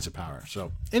Rings of Power.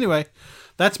 So anyway,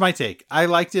 that's my take. I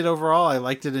liked it overall. I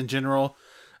liked it in general.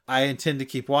 I intend to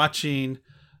keep watching.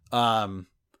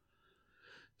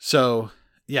 So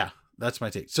yeah, that's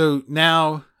my take. So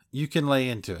now you can lay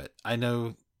into it. I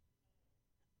know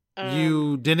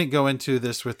you didn't go into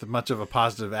this with much of a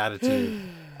positive attitude.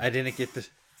 I didn't get the...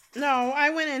 No,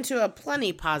 I went into a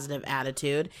plenty positive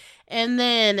attitude. And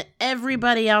then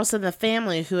everybody else in the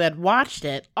family who had watched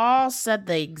it all said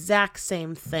the exact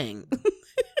same thing.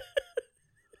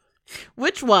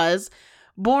 Which was,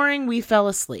 boring, we fell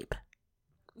asleep.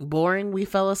 Boring, we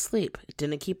fell asleep. It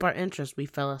didn't keep our interest, we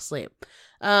fell asleep.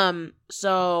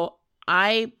 So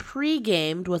I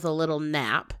pre-gamed with a little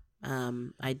nap.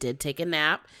 I did take a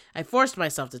nap. I forced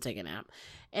myself to take a nap.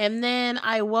 And then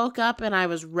I woke up and I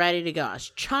was ready to go. I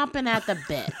was chomping at the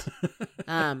bit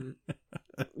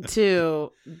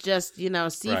to just,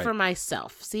 see for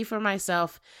myself. See for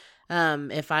myself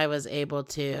if I was able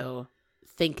to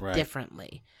think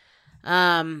differently.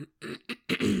 At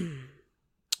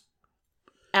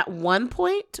one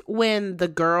point when the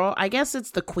girl, I guess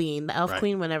it's the queen, the elf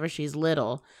queen whenever she's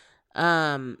little,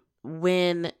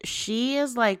 when she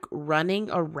is like running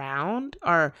around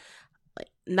or like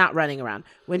not running around,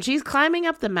 when she's climbing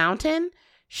up the mountain,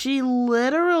 she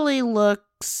literally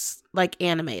looks like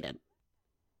animated.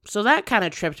 So that kind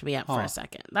of tripped me up for a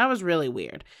second. That was really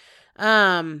weird.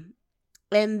 And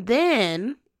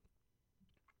then,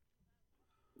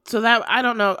 so that, I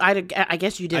don't know. I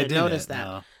guess you didn't notice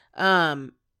that. No.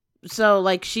 So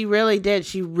like she really did.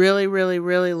 She really, really,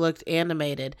 really looked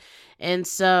animated. And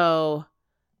so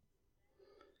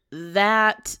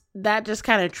that just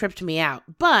kind of tripped me out.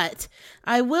 But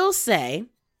I will say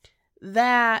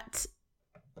that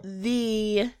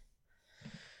the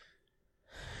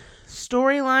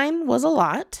storyline was a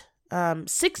lot.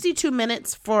 62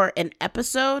 minutes for an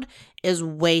episode is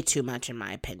way too much in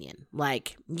my opinion.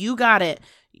 Like, you got it.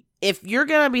 If you're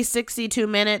going to be 62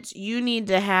 minutes, you need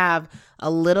to have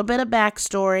a little bit of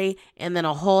backstory and then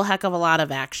a whole heck of a lot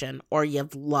of action, or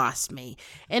you've lost me.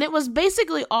 And it was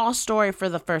basically all story for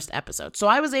the first episode. So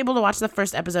I was able to watch the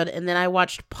first episode, and then I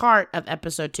watched part of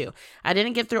episode 2. I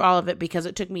didn't get through all of it because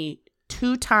it took me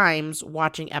 2 times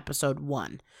watching episode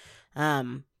 1.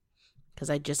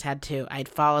 Because I just had to. I'd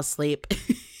fall asleep.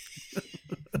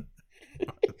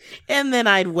 And then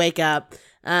I'd wake up.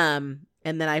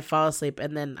 And then I fall asleep,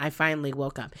 and then I finally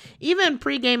woke up. Even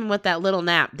pre-gaming with that little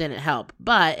nap didn't help,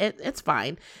 but it's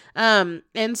fine.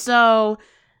 And so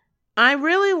I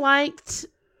really liked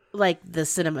like the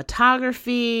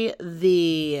cinematography,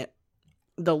 the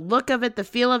look of it, the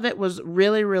feel of it was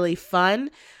really, really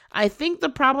fun. I think the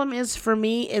problem is for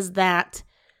me is that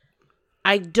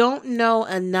I don't know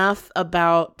enough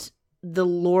about the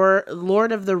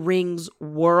Lord of the Rings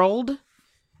world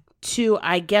to,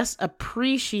 I guess,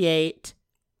 appreciate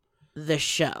the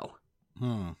show.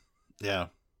 Yeah.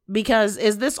 Because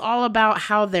is this all about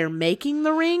how they're making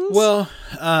the rings? Well,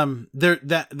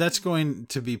 that's going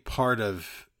to be part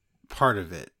of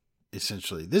it,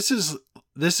 essentially. This is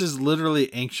literally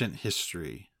ancient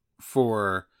history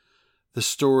for the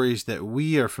stories that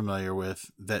we are familiar with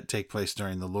that take place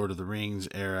during the Lord of the Rings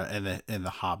era and the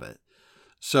Hobbit.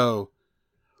 So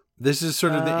this is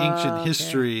sort of the ancient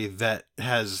history that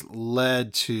has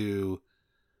led to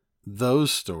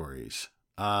those stories,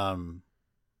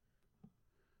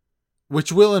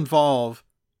 which will involve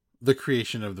the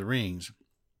creation of the rings.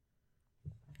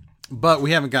 But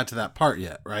we haven't got to that part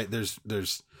yet, right?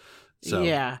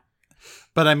 Yeah.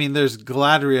 But I mean, there's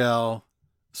Galadriel,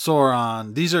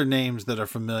 Sauron. These are names that are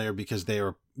familiar because they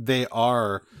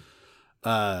are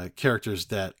characters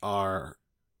that are,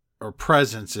 or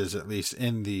presences at least,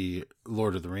 in the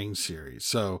Lord of the Rings series.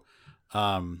 So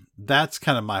that's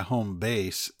kind of my home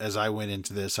base. As I went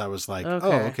into this, I was like,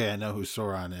 okay, I know who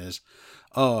Sauron is.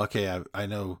 Oh, okay, I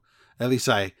know, at least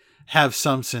I have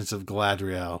some sense of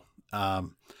Galadriel.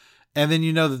 And then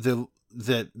you know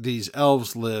that these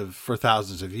elves live for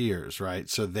thousands of years, right?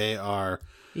 So they are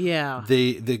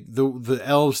the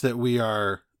elves that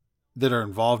are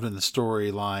involved in the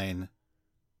storyline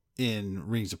in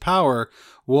Rings of Power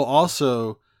will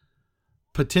also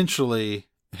potentially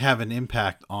have an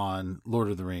impact on Lord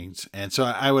of the Rings. And so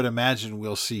I would imagine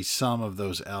we'll see some of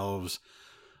those elves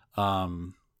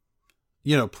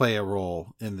play a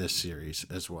role in this series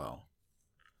as well.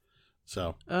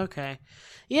 So okay.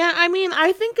 Yeah, I mean,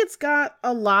 I think it's got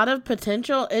a lot of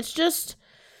potential. It's just,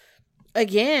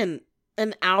 again,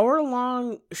 an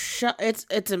hour-long show.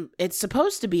 It's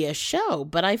supposed to be a show,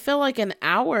 but I feel like an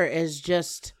hour is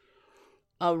just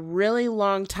a really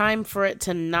long time for it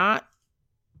to not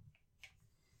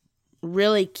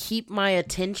really keep my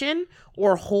attention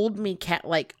or hold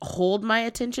my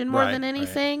attention more than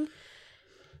anything. Right.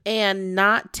 And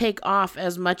not take off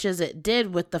as much as it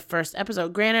did with the first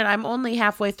episode. Granted, I'm only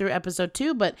halfway through episode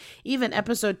 2, but even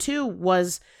episode 2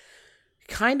 was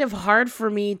kind of hard for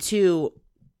me to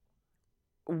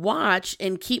watch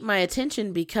and keep my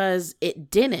attention because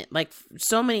it didn't. Like,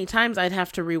 so many times I'd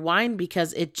have to rewind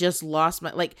because it just lost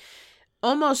my, like,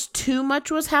 almost too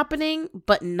much was happening,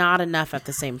 but not enough at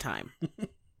the same time.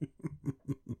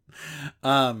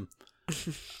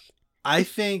 I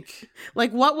think,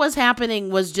 like, what was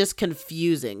happening was just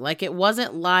confusing. Like, it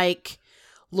wasn't like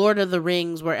Lord of the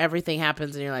Rings where everything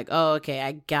happens and you're like, oh, okay,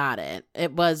 I got it.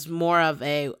 It was more of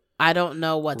a, I don't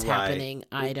know what's happening.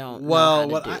 I don't know how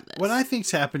to do this. What I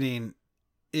think's happening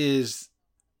is,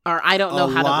 or I don't know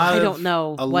how to, I don't know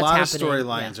what's happening. A lot of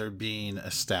storylines are being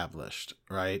established,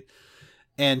 right?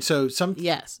 And so too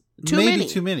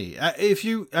many.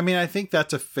 I think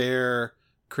that's a fair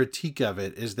critique of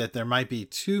it, is that there might be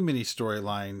too many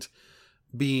storylines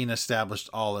being established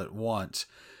all at once.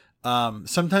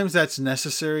 Sometimes that's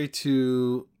necessary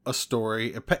to a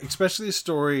story, especially a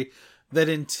story that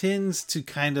intends to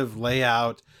kind of lay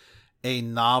out a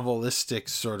novelistic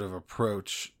sort of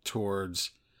approach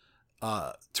towards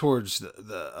the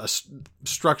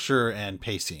structure and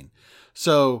pacing.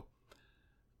 So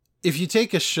if you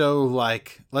take a show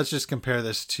like, let's just compare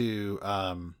this to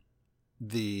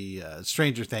the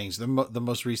Stranger Things, the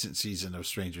most recent season of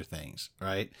Stranger Things,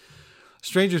 right?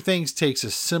 Stranger Things takes a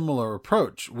similar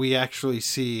approach. We actually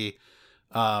see,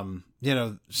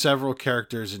 several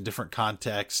characters in different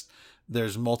contexts.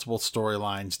 There's multiple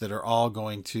storylines that are all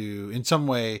going to, in some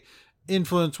way,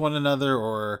 influence one another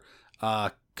or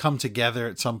come together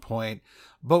at some point.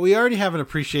 But we already have an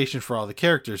appreciation for all the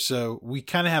characters, so we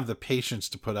kind of have the patience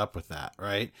to put up with that,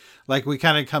 right? Like, we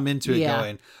kind of come into it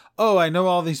going, oh, I know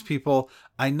all these people.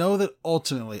 I know that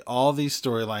ultimately all these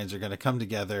storylines are going to come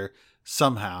together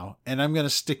somehow, and I'm going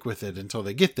to stick with it until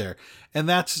they get there. And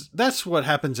that's what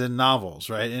happens in novels,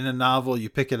 right? In a novel, you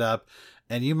pick it up,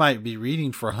 and you might be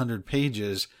reading for 100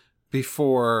 pages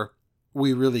before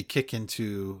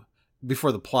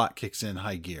before the plot kicks in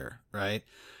high gear, right?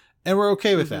 And we're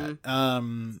okay with that.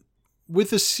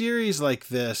 With a series like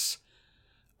this,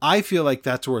 I feel like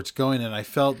that's where it's going, and I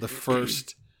felt the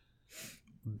first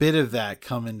bit of that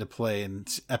come into play in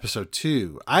episode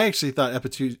 2. I actually thought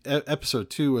episode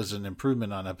 2 was an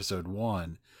improvement on episode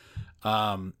 1.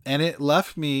 And it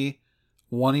left me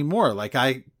wanting more. Like,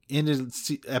 I ended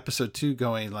episode 2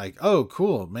 going like, oh,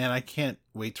 cool, man, I can't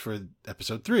wait for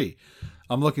episode 3.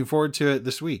 I'm looking forward to it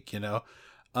this week,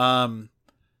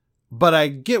 But I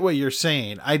get what you're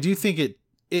saying. I do think it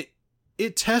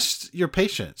tests your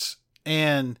patience,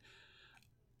 and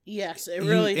yes, it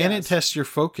really does. And it tests your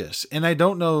focus. And I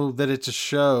don't know that it's a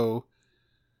show.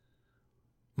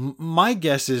 My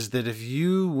guess is that if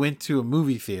you went to a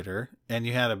movie theater and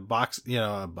you had a bucket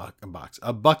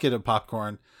of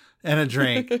popcorn and a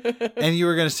drink, and you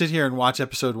were going to sit here and watch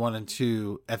episode 1 and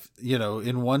 2,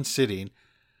 in one sitting,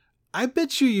 I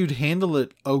bet you'd handle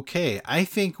it okay. I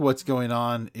think what's going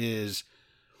on is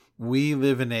we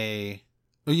live in a,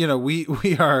 you know, we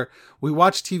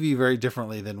watch TV very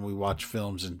differently than we watch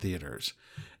films in theaters.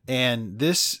 And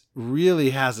this really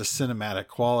has a cinematic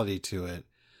quality to it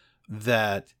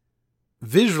that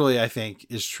visually I think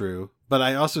is true. But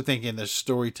I also think in the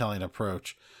storytelling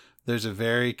approach, there's a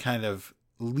very kind of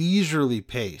leisurely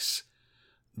pace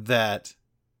that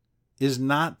is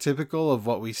not typical of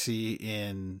what we see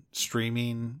in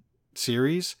streaming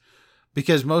series,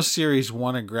 because most series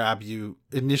want to grab you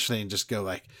initially and just go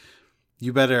like,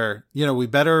 you better, you know, we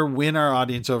better win our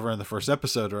audience over in the first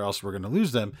episode or else we're going to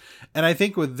lose them. And I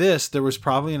think with this, there was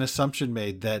probably an assumption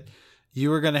made that you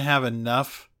were going to have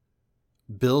enough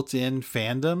built-in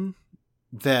fandom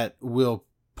that will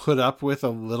put up with a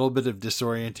little bit of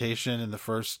disorientation in the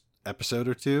first episode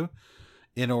or two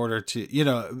in order to, you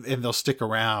know, and they'll stick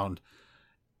around.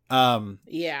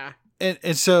 Yeah.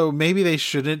 And so maybe they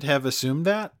shouldn't have assumed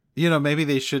that, you know, maybe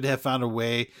they should have found a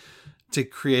way to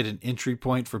create an entry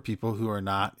point for people who are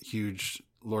not huge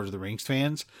Lord of the Rings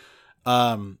fans.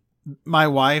 My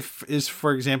wife is,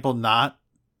 for example, not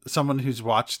someone who's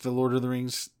watched the Lord of the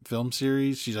Rings film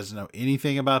series. She doesn't know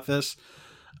anything about this.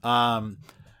 And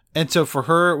so for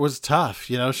her, it was tough.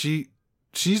 You know,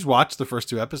 she's watched the first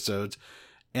 2 episodes,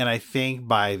 and I think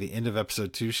by the end of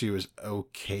episode 2, she was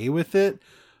okay with it.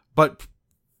 But,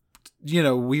 you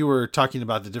know, we were talking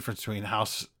about the difference between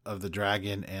House of the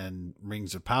Dragon and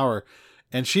Rings of Power,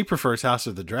 and she prefers House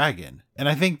of the Dragon. And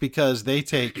I think because they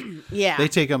take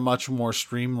a much more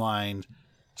streamlined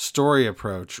story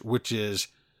approach, which is,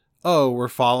 oh, we're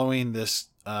following this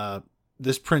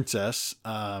princess,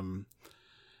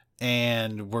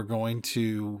 and we're going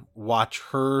to watch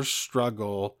her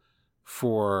struggle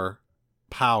for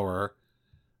power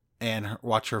and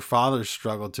watch her father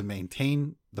struggle to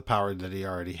maintain the power that he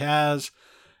already has,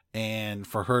 and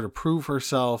for her to prove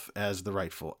herself as the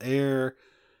rightful heir.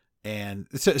 And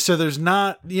so there's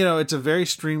not, you know, it's a very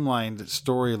streamlined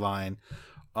storyline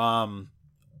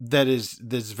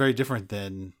that's very different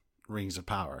than Rings of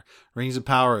Power. Rings of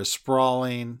Power is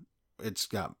sprawling. It's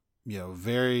got, you know,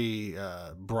 very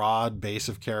broad base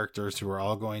of characters who are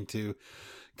all going to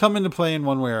come into play in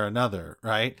one way or another,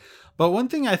 right? But one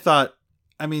thing I thought,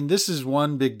 I mean, this is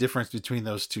one big difference between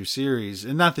those 2 series,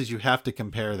 and not that you have to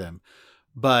compare them,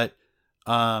 but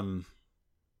I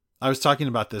was talking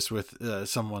about this with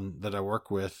someone that I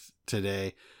work with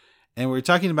today, and we were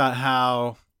talking about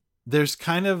how there's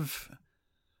kind of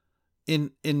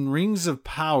in Rings of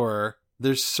Power,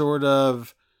 there's sort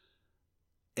of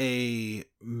a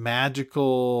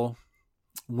magical,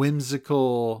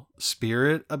 whimsical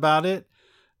spirit about it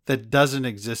that doesn't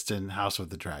exist in House of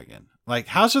the Dragon. Like,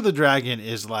 House of the Dragon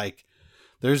is like,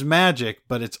 there's magic,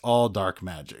 but it's all dark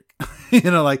magic. You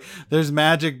know, like, there's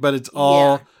magic, but it's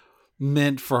all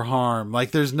meant for harm. Like,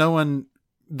 there's nothing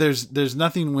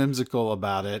whimsical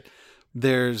about it.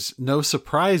 There's no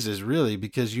surprises, really,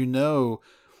 because, you know,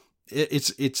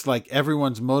 it's like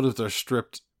everyone's motives are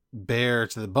stripped bare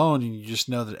to the bone, and you just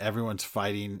know that everyone's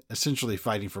essentially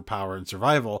fighting for power and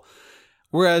survival.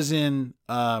 Whereas in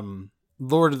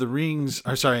Lord of the Rings,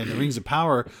 in the Rings of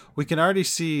Power, we can already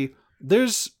see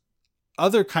there's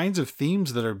other kinds of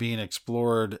themes that are being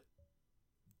explored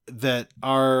that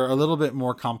are a little bit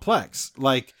more complex.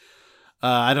 Like,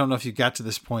 I don't know if you got to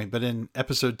this point, but in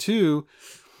episode 2,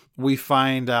 we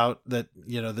find out that,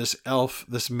 you know, this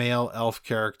male elf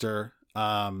character,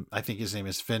 I think his name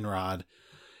is Finrod.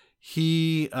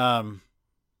 He, oh,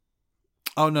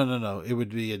 no. It would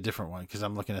be a different one, because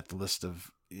I'm looking at the list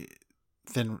of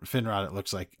Finrod, it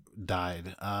looks like,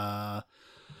 died.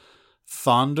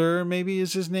 Thonder maybe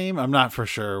is his name. I'm not for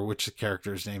sure which the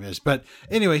character's name is. But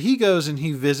anyway, he goes and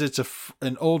he visits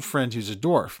an old friend who's a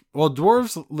dwarf. Well,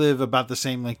 dwarves live about the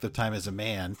same length of time as a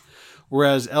man,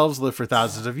 whereas elves live for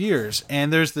thousands of years.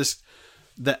 And there's this,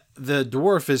 the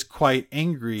dwarf is quite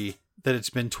angry that it's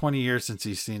been 20 years since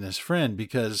he's seen his friend,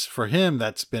 because for him,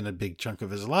 that's been a big chunk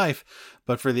of his life.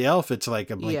 But for the elf, it's like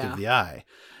a blink of the eye.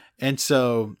 And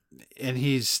so, and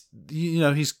he's, you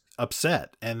know, he's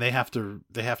upset, and they have to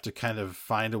kind of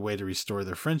find a way to restore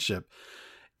their friendship.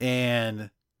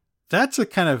 And that's a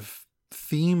kind of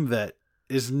theme that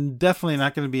is definitely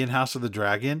not going to be in House of the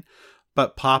Dragon,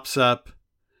 but pops up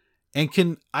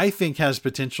and I think has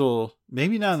potential,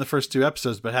 maybe not in the first 2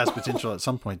 episodes, but has potential at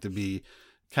some point to be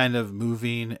kind of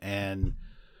moving and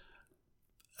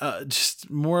just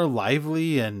more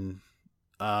lively and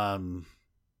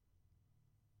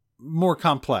more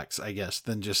complex, I guess,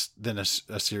 than a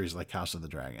series like House of the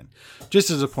Dragon, just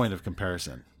as a point of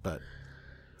comparison. But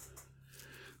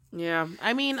yeah,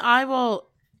 I mean,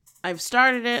 I've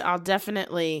started it. I'll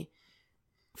definitely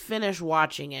finish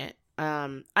watching it.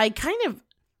 I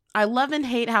I love and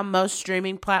hate how most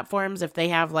streaming platforms, if they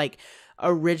have like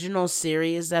original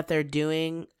series that they're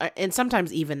doing, and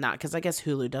sometimes even not, because I guess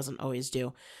Hulu doesn't always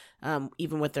do,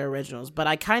 even with their originals. But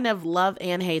I kind of love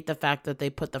and hate the fact that they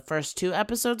put the first 2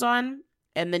 episodes on,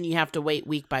 and then you have to wait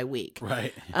week by week.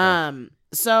 Right.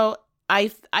 So I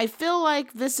feel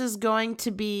like this is going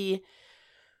to be.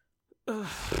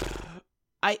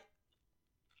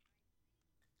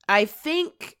 I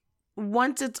think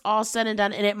once it's all said and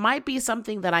done, and it might be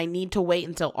something that I need to wait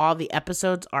until all the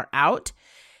episodes are out,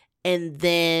 and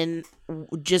then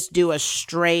just do a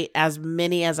straight as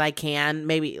many as I can.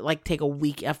 Maybe like take a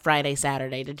week, a Friday,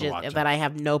 Saturday to just that I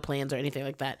have no plans or anything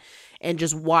like that, and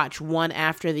just watch one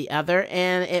after the other.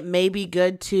 And it may be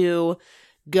good to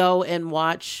go and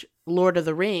watch Lord of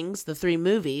the Rings, the 3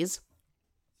 movies,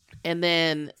 and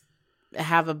then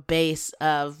have a base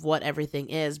of what everything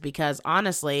is, because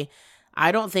honestly,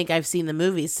 I don't think I've seen the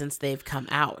movies since they've come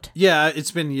out. Yeah,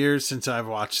 it's been years since I've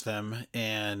watched them,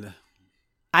 and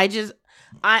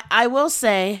I will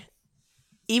say,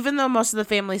 even though most of the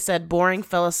family said boring,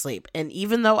 fell asleep, and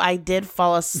even though I did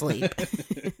fall asleep,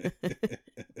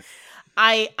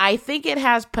 I think it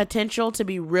has potential to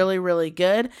be really, really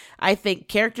good. I think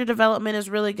character development is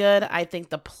really good. I think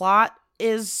the plot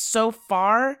is so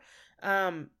far.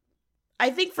 I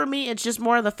think for me, it's just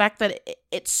more of the fact that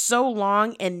it's so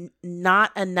long and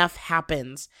not enough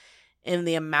happens in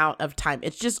the amount of time.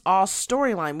 It's just all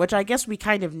storyline, which I guess we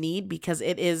kind of need, because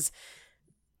it is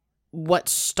what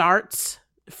starts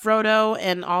Frodo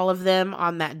and all of them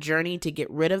on that journey to get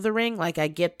rid of the ring. Like, I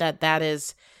get that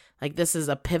is, like, this is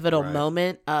a pivotal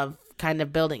moment of kind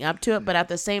of building up to it. But at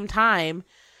the same time,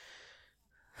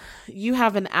 you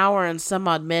have an hour and some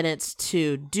odd minutes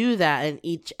to do that in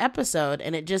each episode,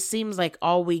 and it just seems like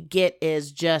all we get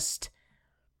is just,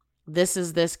 this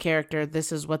is this character,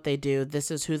 this is what they do,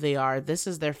 this is who they are, this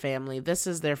is their family, this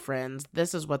is their friends,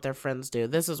 this is what their friends do,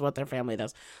 this is what their family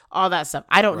does, all that stuff.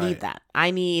 I don't need that. I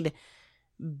need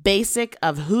basic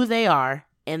of who they are,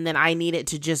 and then I need it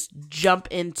to just jump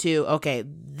into, okay,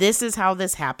 this is how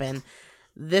this happened.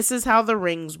 This is how the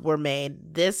rings were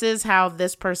made. This is how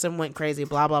this person went crazy,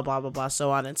 blah, blah, blah, blah, blah, so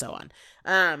on and so on.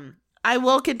 I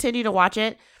will continue to watch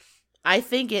it. I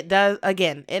think it does,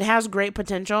 again, it has great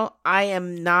potential. I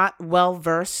am not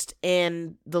well-versed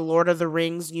in the Lord of the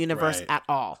Rings universe at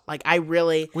all. Like, I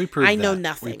know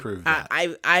nothing. We proved that.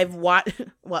 I've watched,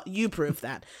 well, you proved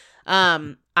that.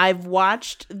 I've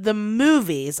watched the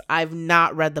movies. I've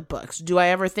not read the books. Do I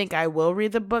ever think I will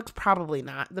read the books? Probably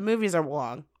not. The movies are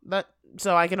long,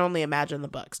 so I can only imagine the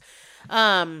books.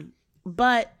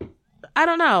 But I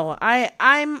don't know.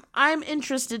 I'm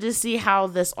interested to see how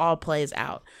this all plays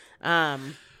out.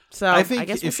 So I think I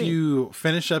guess if you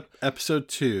finish up episode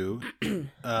 2,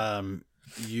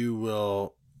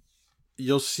 you'll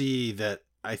see that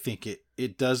I think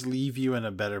it does leave you in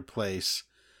a better place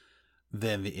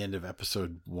than the end of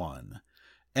episode 1.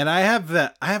 And I have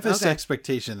this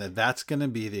expectation that that's going to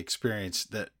be the experience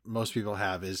that most people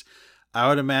have. Is I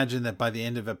would imagine that by the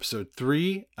end of episode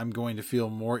 3, I'm going to feel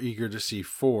more eager to see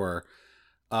 4.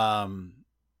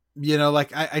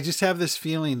 Like I just have this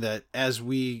feeling that as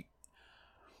we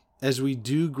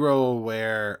do grow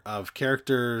aware of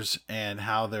characters and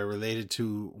how they're related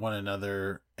to one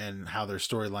another and how their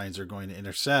storylines are going to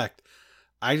intersect,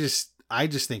 I just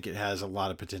think it has a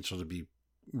lot of potential to be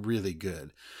really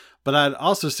good. But I'd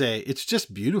also say it's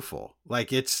just beautiful. Like,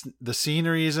 the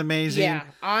scenery is amazing. Yeah,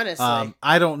 honestly.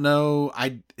 I don't know.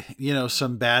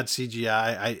 Some bad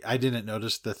CGI. I didn't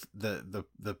notice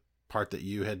the part that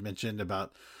you had mentioned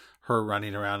about her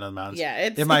running around on the mountains. Yeah,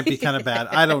 it might be kind of bad.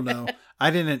 I don't know. I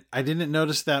didn't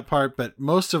notice that part, but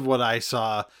most of what I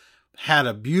saw had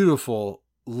a beautiful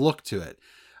look to it.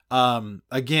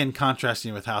 Again,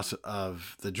 contrasting with House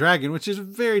of the Dragon, which is a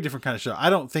very different kind of show. I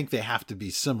don't think they have to be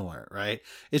similar, right?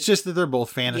 It's just that they're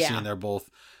both fantasy and they're both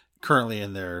currently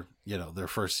in their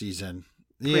first season.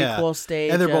 Prequel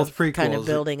stage. And they're both prequels. Kind of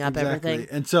building up everything.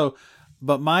 And so,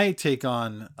 but my take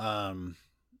on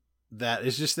that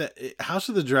is just that House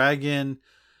of the Dragon,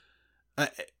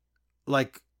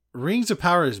 like Rings of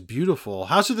Power is beautiful.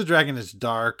 House of the Dragon is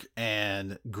dark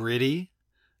and gritty,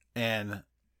 and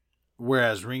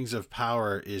whereas Rings of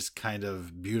Power is kind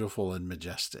of beautiful and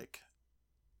majestic.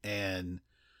 And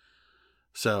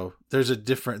so there's a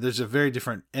very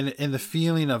different, and the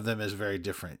feeling of them is very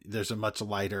different. There's a much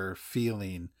lighter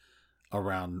feeling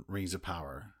around Rings of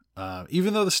Power.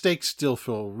 Even though the stakes still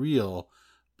feel real,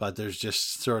 but there's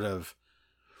just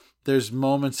there's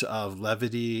moments of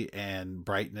levity and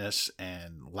brightness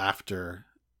and laughter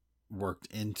worked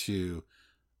into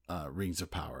Rings of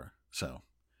Power. So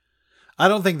I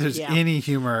don't think there's any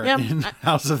humor in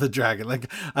House of the Dragon.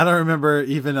 Like, I don't remember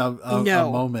even a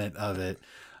moment of it.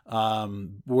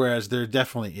 Whereas there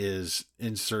definitely is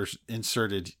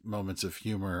inserted moments of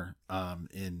humor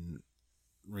in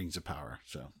Rings of Power.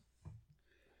 So,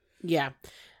 yeah.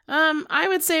 I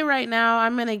would say right now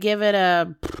I'm going to give it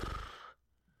a...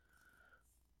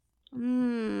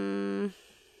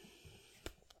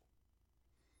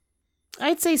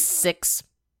 I'd say 6.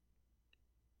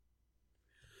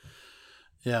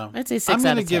 Yeah. I'd say 6 I'm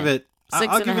going to give it...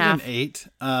 I'll give it an 8.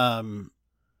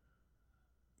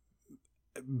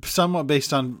 Somewhat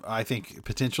based on, I think,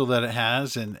 potential that it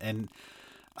has, and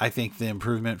I think the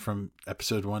improvement from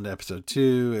episode 1 to episode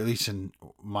 2, at least from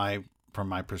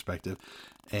my perspective,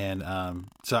 and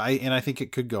I think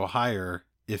it could go higher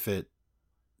if it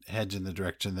heads in the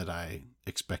direction that I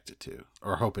expect it to,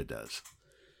 or hope it does.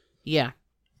 Yeah.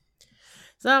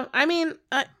 So I mean,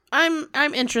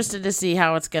 I'm interested to see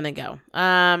how it's gonna go.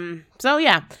 So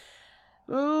yeah.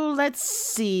 Oh, let's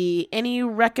see. Any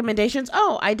recommendations?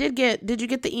 Oh, did you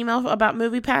get the email about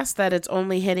MoviePass that it's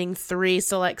only hitting 3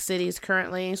 select cities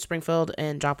currently? Springfield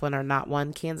and Joplin are not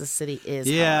one. Kansas City is.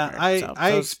 Yeah,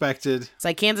 I expected. It's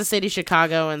like Kansas City,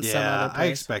 Chicago, and some other place. I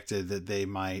expected that they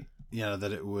might,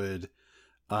 that it would,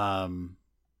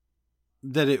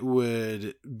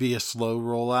 be a slow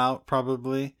rollout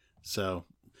probably. So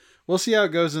we'll see how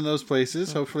it goes in those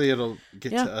places. Hopefully it'll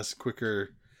get to us quicker.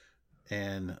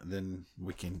 And then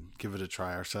we can give it a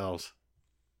try ourselves.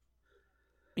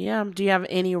 Yeah. Do you have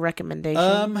any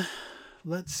recommendations?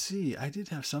 Let's see. I did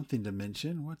have something to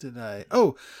mention. What did I?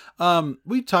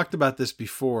 We talked about this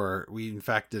before. We, in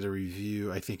fact, did a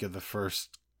review, I think, of the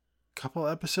first couple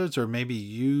episodes, or maybe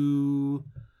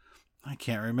I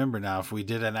can't remember now if we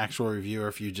did an actual review or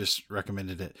if you just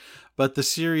recommended it. But the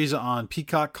series on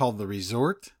Peacock called The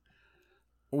Resort.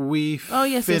 We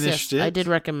finished it. I did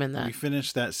recommend that. We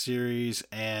finished that series,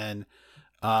 and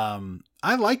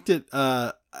I liked it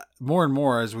more and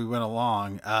more as we went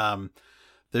along.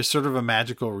 There's sort of a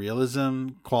magical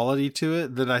realism quality to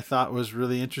it that I thought was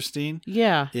really interesting.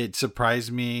 Yeah. It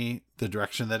surprised me the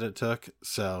direction that it took.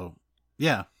 So,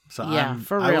 yeah. So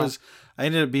for real. I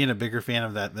ended up being a bigger fan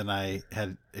of that than I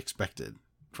had expected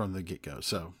from the get-go.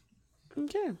 So.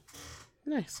 Okay.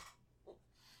 Nice.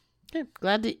 Okay.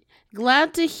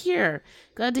 Glad to hear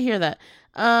that.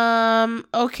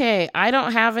 Okay, I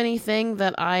don't have anything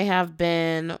that I have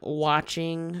been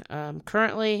watching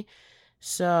currently,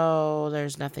 so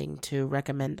there's nothing to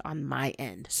recommend on my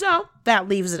end. So that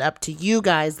leaves it up to you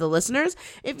guys, the listeners.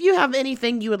 If you have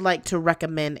anything you would like to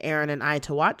recommend Aaron and I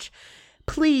to watch,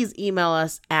 please email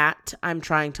us at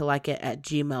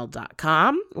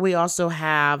imtryingtolikeit@gmail.com. We also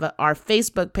have our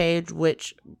Facebook page,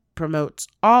 which promotes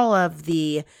all of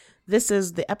the... This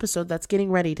is the episode that's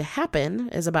getting ready to happen,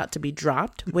 is about to be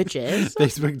dropped, which is...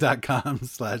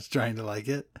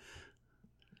 Facebook.com/tryingtolikeit.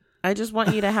 I just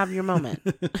want you to have your moment.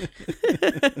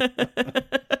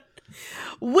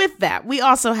 With that, we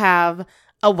also have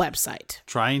a website.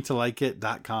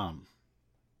 tryingtolikeit.com.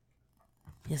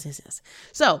 Yes.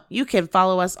 So you can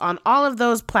follow us on all of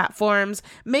those platforms.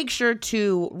 Make sure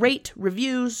to rate,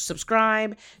 review,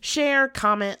 subscribe, share,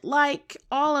 comment, like,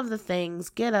 all of the things.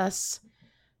 Get us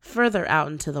further out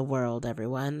into the world,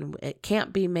 everyone. It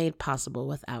can't be made possible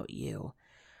without you.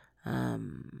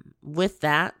 With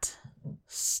that,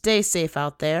 stay safe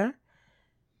out there.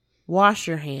 Wash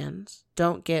your hands.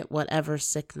 Don't get whatever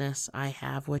sickness I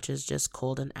have, which is just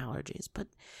cold and allergies. But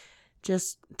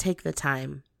just take the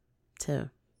time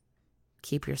to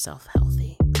keep yourself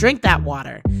healthy. Drink that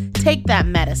water. Take that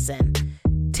medicine.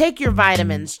 Take your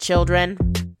vitamins, children.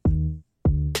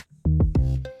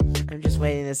 I'm just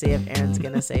waiting to see if Aaron's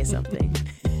going to say something.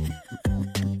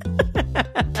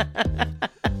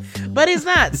 But he's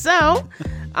not. So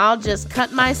I'll just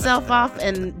cut myself off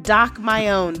and dock my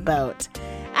own boat.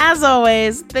 As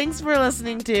always, thanks for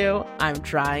listening to I'm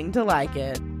Trying to Like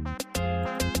It.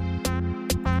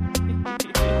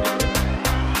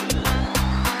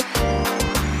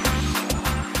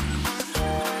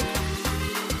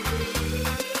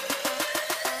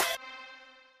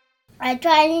 I'm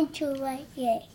trying to like it.